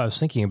be. Well, I was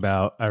thinking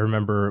about, I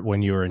remember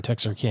when you were in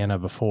Texarkana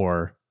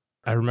before,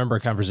 I remember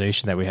a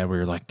conversation that we had where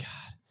you're like, God,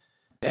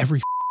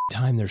 every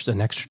time there's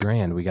an extra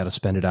 $1,000, we got to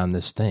spend it on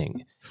this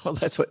thing. Well,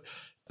 that's what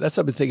I've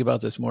been thinking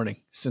about this morning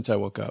since I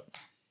woke up.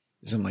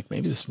 Is I'm like,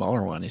 maybe the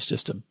smaller one is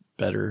just a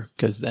better,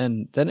 because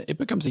then it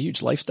becomes a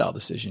huge lifestyle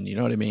decision. You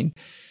know what I mean?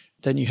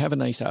 Then you have a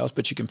nice house,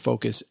 but you can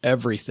focus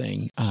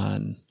everything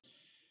on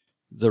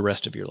the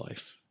rest of your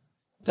life.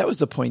 That was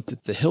the point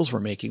that the Hills were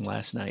making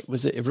last night,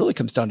 was that it really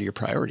comes down to your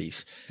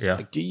priorities. Yeah.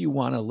 Like, do you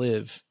want to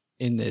live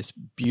in this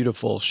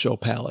beautiful show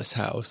palace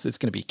house that's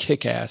going to be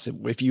kick-ass?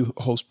 If you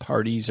host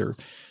parties or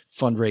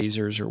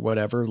fundraisers or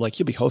whatever, like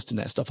you'll be hosting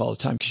that stuff all the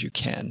time because you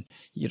can,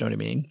 you know what I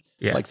mean?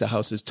 Yeah. Like the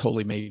house is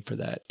totally made for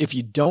that. If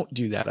you don't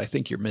do that, I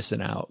think you're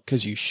missing out,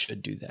 because you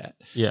should do that.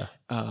 Yeah.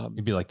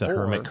 You'd be like the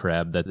hermit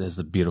crab that has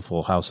the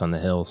beautiful house on the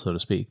hill, so to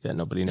speak, that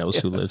nobody knows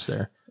who lives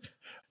there.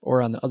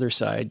 Or on the other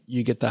side,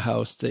 you get the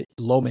house that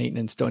low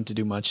maintenance, don't have to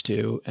do much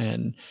to,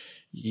 and,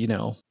 you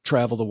know,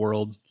 travel the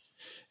world,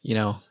 you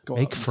know, go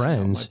make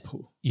friends.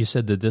 You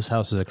said that this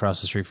house is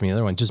across the street from the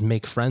other one. Just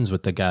make friends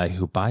with the guy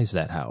who buys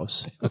that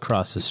house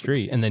across the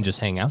street and then just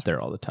hang out there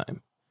all the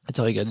time. That's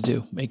all you got to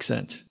do. Makes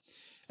sense.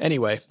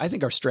 Anyway, I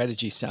think our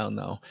strategy's sound,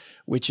 though,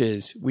 which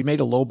is we made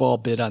a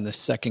lowball bid on the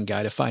second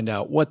guy to find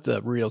out what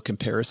the real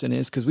comparison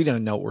is, because we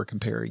don't know what we're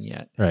comparing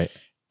yet. Right.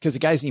 Because the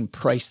guy's even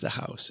priced the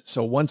house.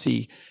 So once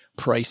he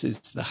prices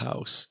the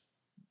house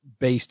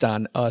based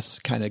on us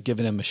kind of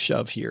giving him a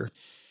shove here,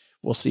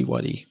 we'll see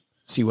what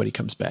he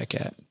comes back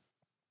at.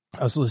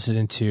 I was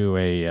listening to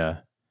a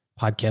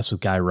podcast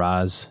with Guy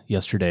Raz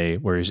yesterday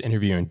where he's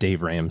interviewing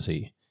Dave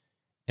Ramsey,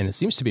 and it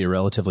seems to be a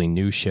relatively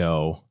new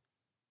show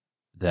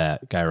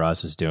that Guy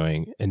Raz is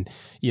doing. And,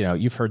 you know,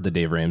 you've heard the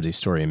Dave Ramsey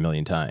story a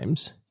million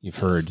times. You've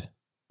heard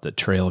the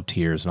Trail of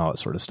Tears and all that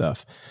sort of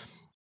stuff.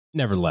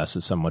 Nevertheless,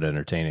 it's somewhat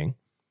entertaining.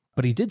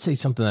 But he did say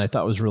something that I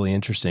thought was really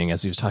interesting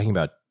as he was talking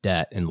about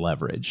debt and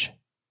leverage.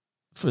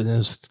 It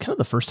was kind of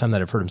the first time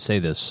that I've heard him say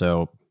this,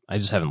 so I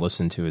just haven't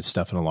listened to his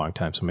stuff in a long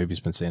time, so maybe he's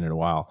been saying it a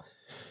while.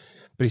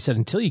 But he said,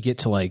 until you get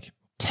to like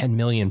 $10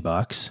 million,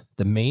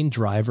 the main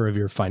driver of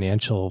your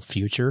financial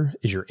future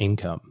is your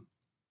income.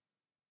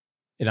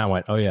 And I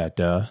went, oh yeah,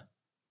 duh.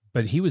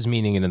 But he was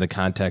meaning it in the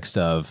context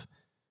of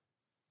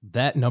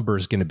that number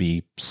is going to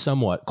be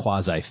somewhat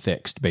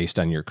quasi-fixed based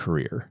on your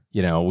career.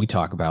 You know, we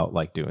talk about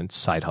like doing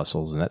side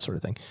hustles and that sort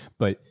of thing.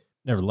 But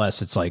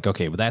nevertheless, it's like,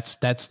 okay, well,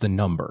 that's the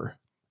number.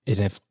 And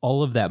if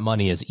all of that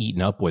money is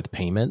eaten up with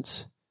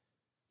payments,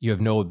 you have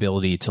no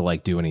ability to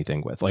like do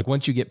anything with. Like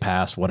once you get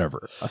past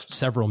whatever,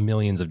 several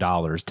millions of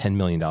dollars, $10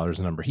 million,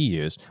 the number he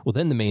used, well,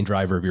 then the main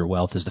driver of your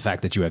wealth is the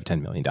fact that you have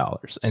 $10 million.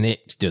 And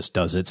it just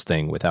does its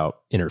thing without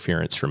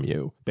interference from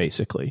you,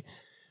 basically,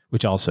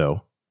 which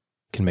also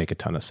can make a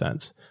ton of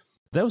sense.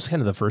 That was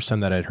kind of the first time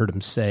that I'd heard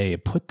him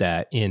put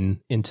that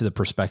into the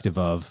perspective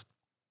of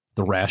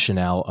the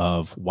rationale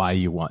of why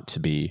you want to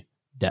be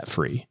debt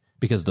free,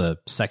 because the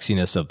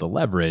sexiness of the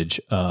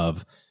leverage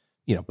of,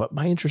 but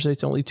my interest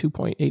rate's only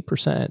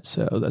 2.8%.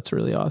 So that's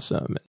really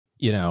awesome.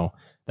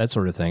 That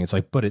sort of thing. It's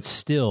like, but it's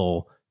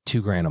still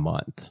 $2,000 a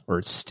month, or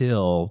it's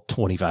still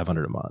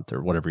 $2,500 a month,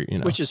 or whatever,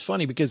 Which is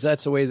funny because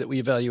that's the way that we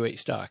evaluate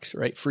stocks,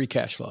 right? Free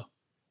cash flow.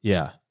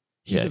 Yeah.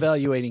 He's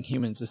evaluating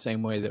humans the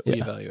same way that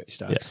we evaluate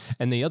stocks. Yeah.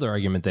 And the other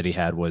argument that he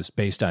had was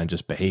based on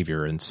just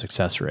behavior and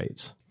success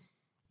rates.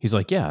 He's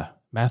like,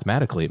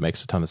 mathematically, it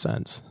makes a ton of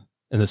sense.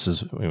 And this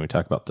is when we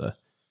talk about the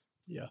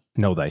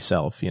know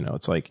thyself,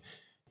 it's like,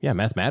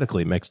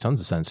 mathematically, it makes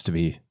tons of sense to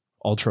be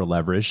ultra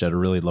leveraged at a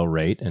really low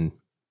rate and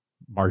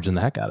margin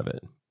the heck out of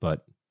it.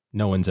 But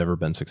no one's ever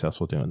been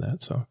successful doing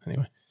that. So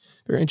anyway,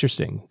 very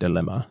interesting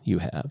dilemma you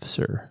have,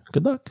 sir.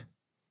 Good luck.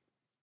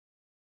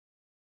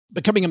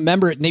 Becoming a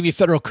member at Navy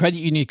Federal Credit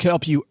Union can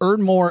help you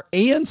earn more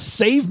and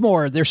save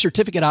more. Their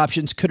certificate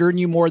options could earn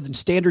you more than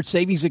standard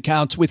savings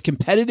accounts with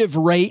competitive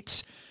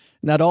rates.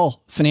 Not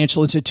all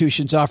financial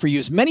institutions offer you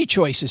as many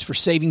choices for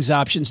savings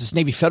options as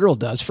Navy Federal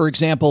does. For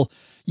example,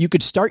 you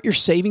could start your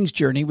savings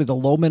journey with a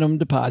low minimum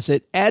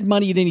deposit, add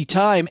money at any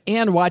time,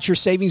 and watch your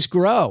savings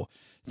grow.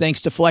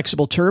 Thanks to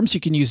flexible terms, you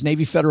can use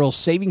Navy Federal's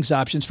savings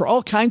options for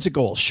all kinds of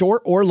goals,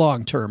 short or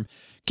long term.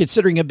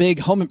 Considering a big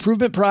home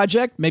improvement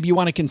project, maybe you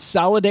want to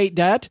consolidate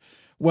debt.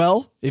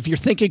 Well, if you're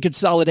thinking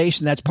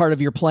consolidation, that's part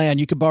of your plan.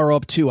 You could borrow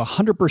up to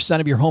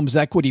 100% of your home's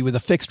equity with a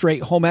fixed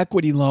rate home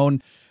equity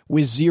loan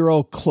with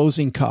zero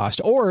closing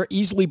cost, or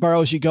easily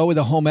borrow as you go with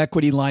a home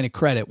equity line of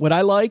credit. What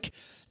I like,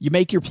 you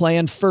make your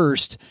plan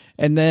first,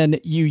 and then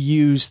you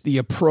use the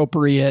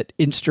appropriate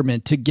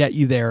instrument to get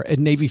you there. And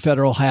Navy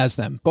Federal has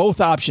them. Both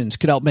options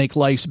could help make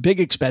life's big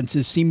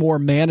expenses seem more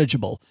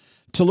manageable.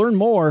 To learn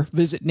more,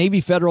 visit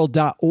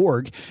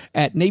NavyFederal.org.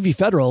 At Navy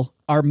Federal,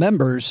 our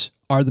members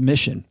are the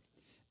mission.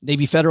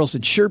 Navy Federal is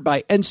insured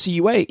by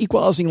NCUA,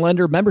 Equal Housing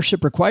Lender.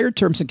 Membership required.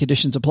 Terms and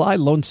conditions apply.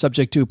 Loan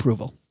subject to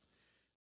approval.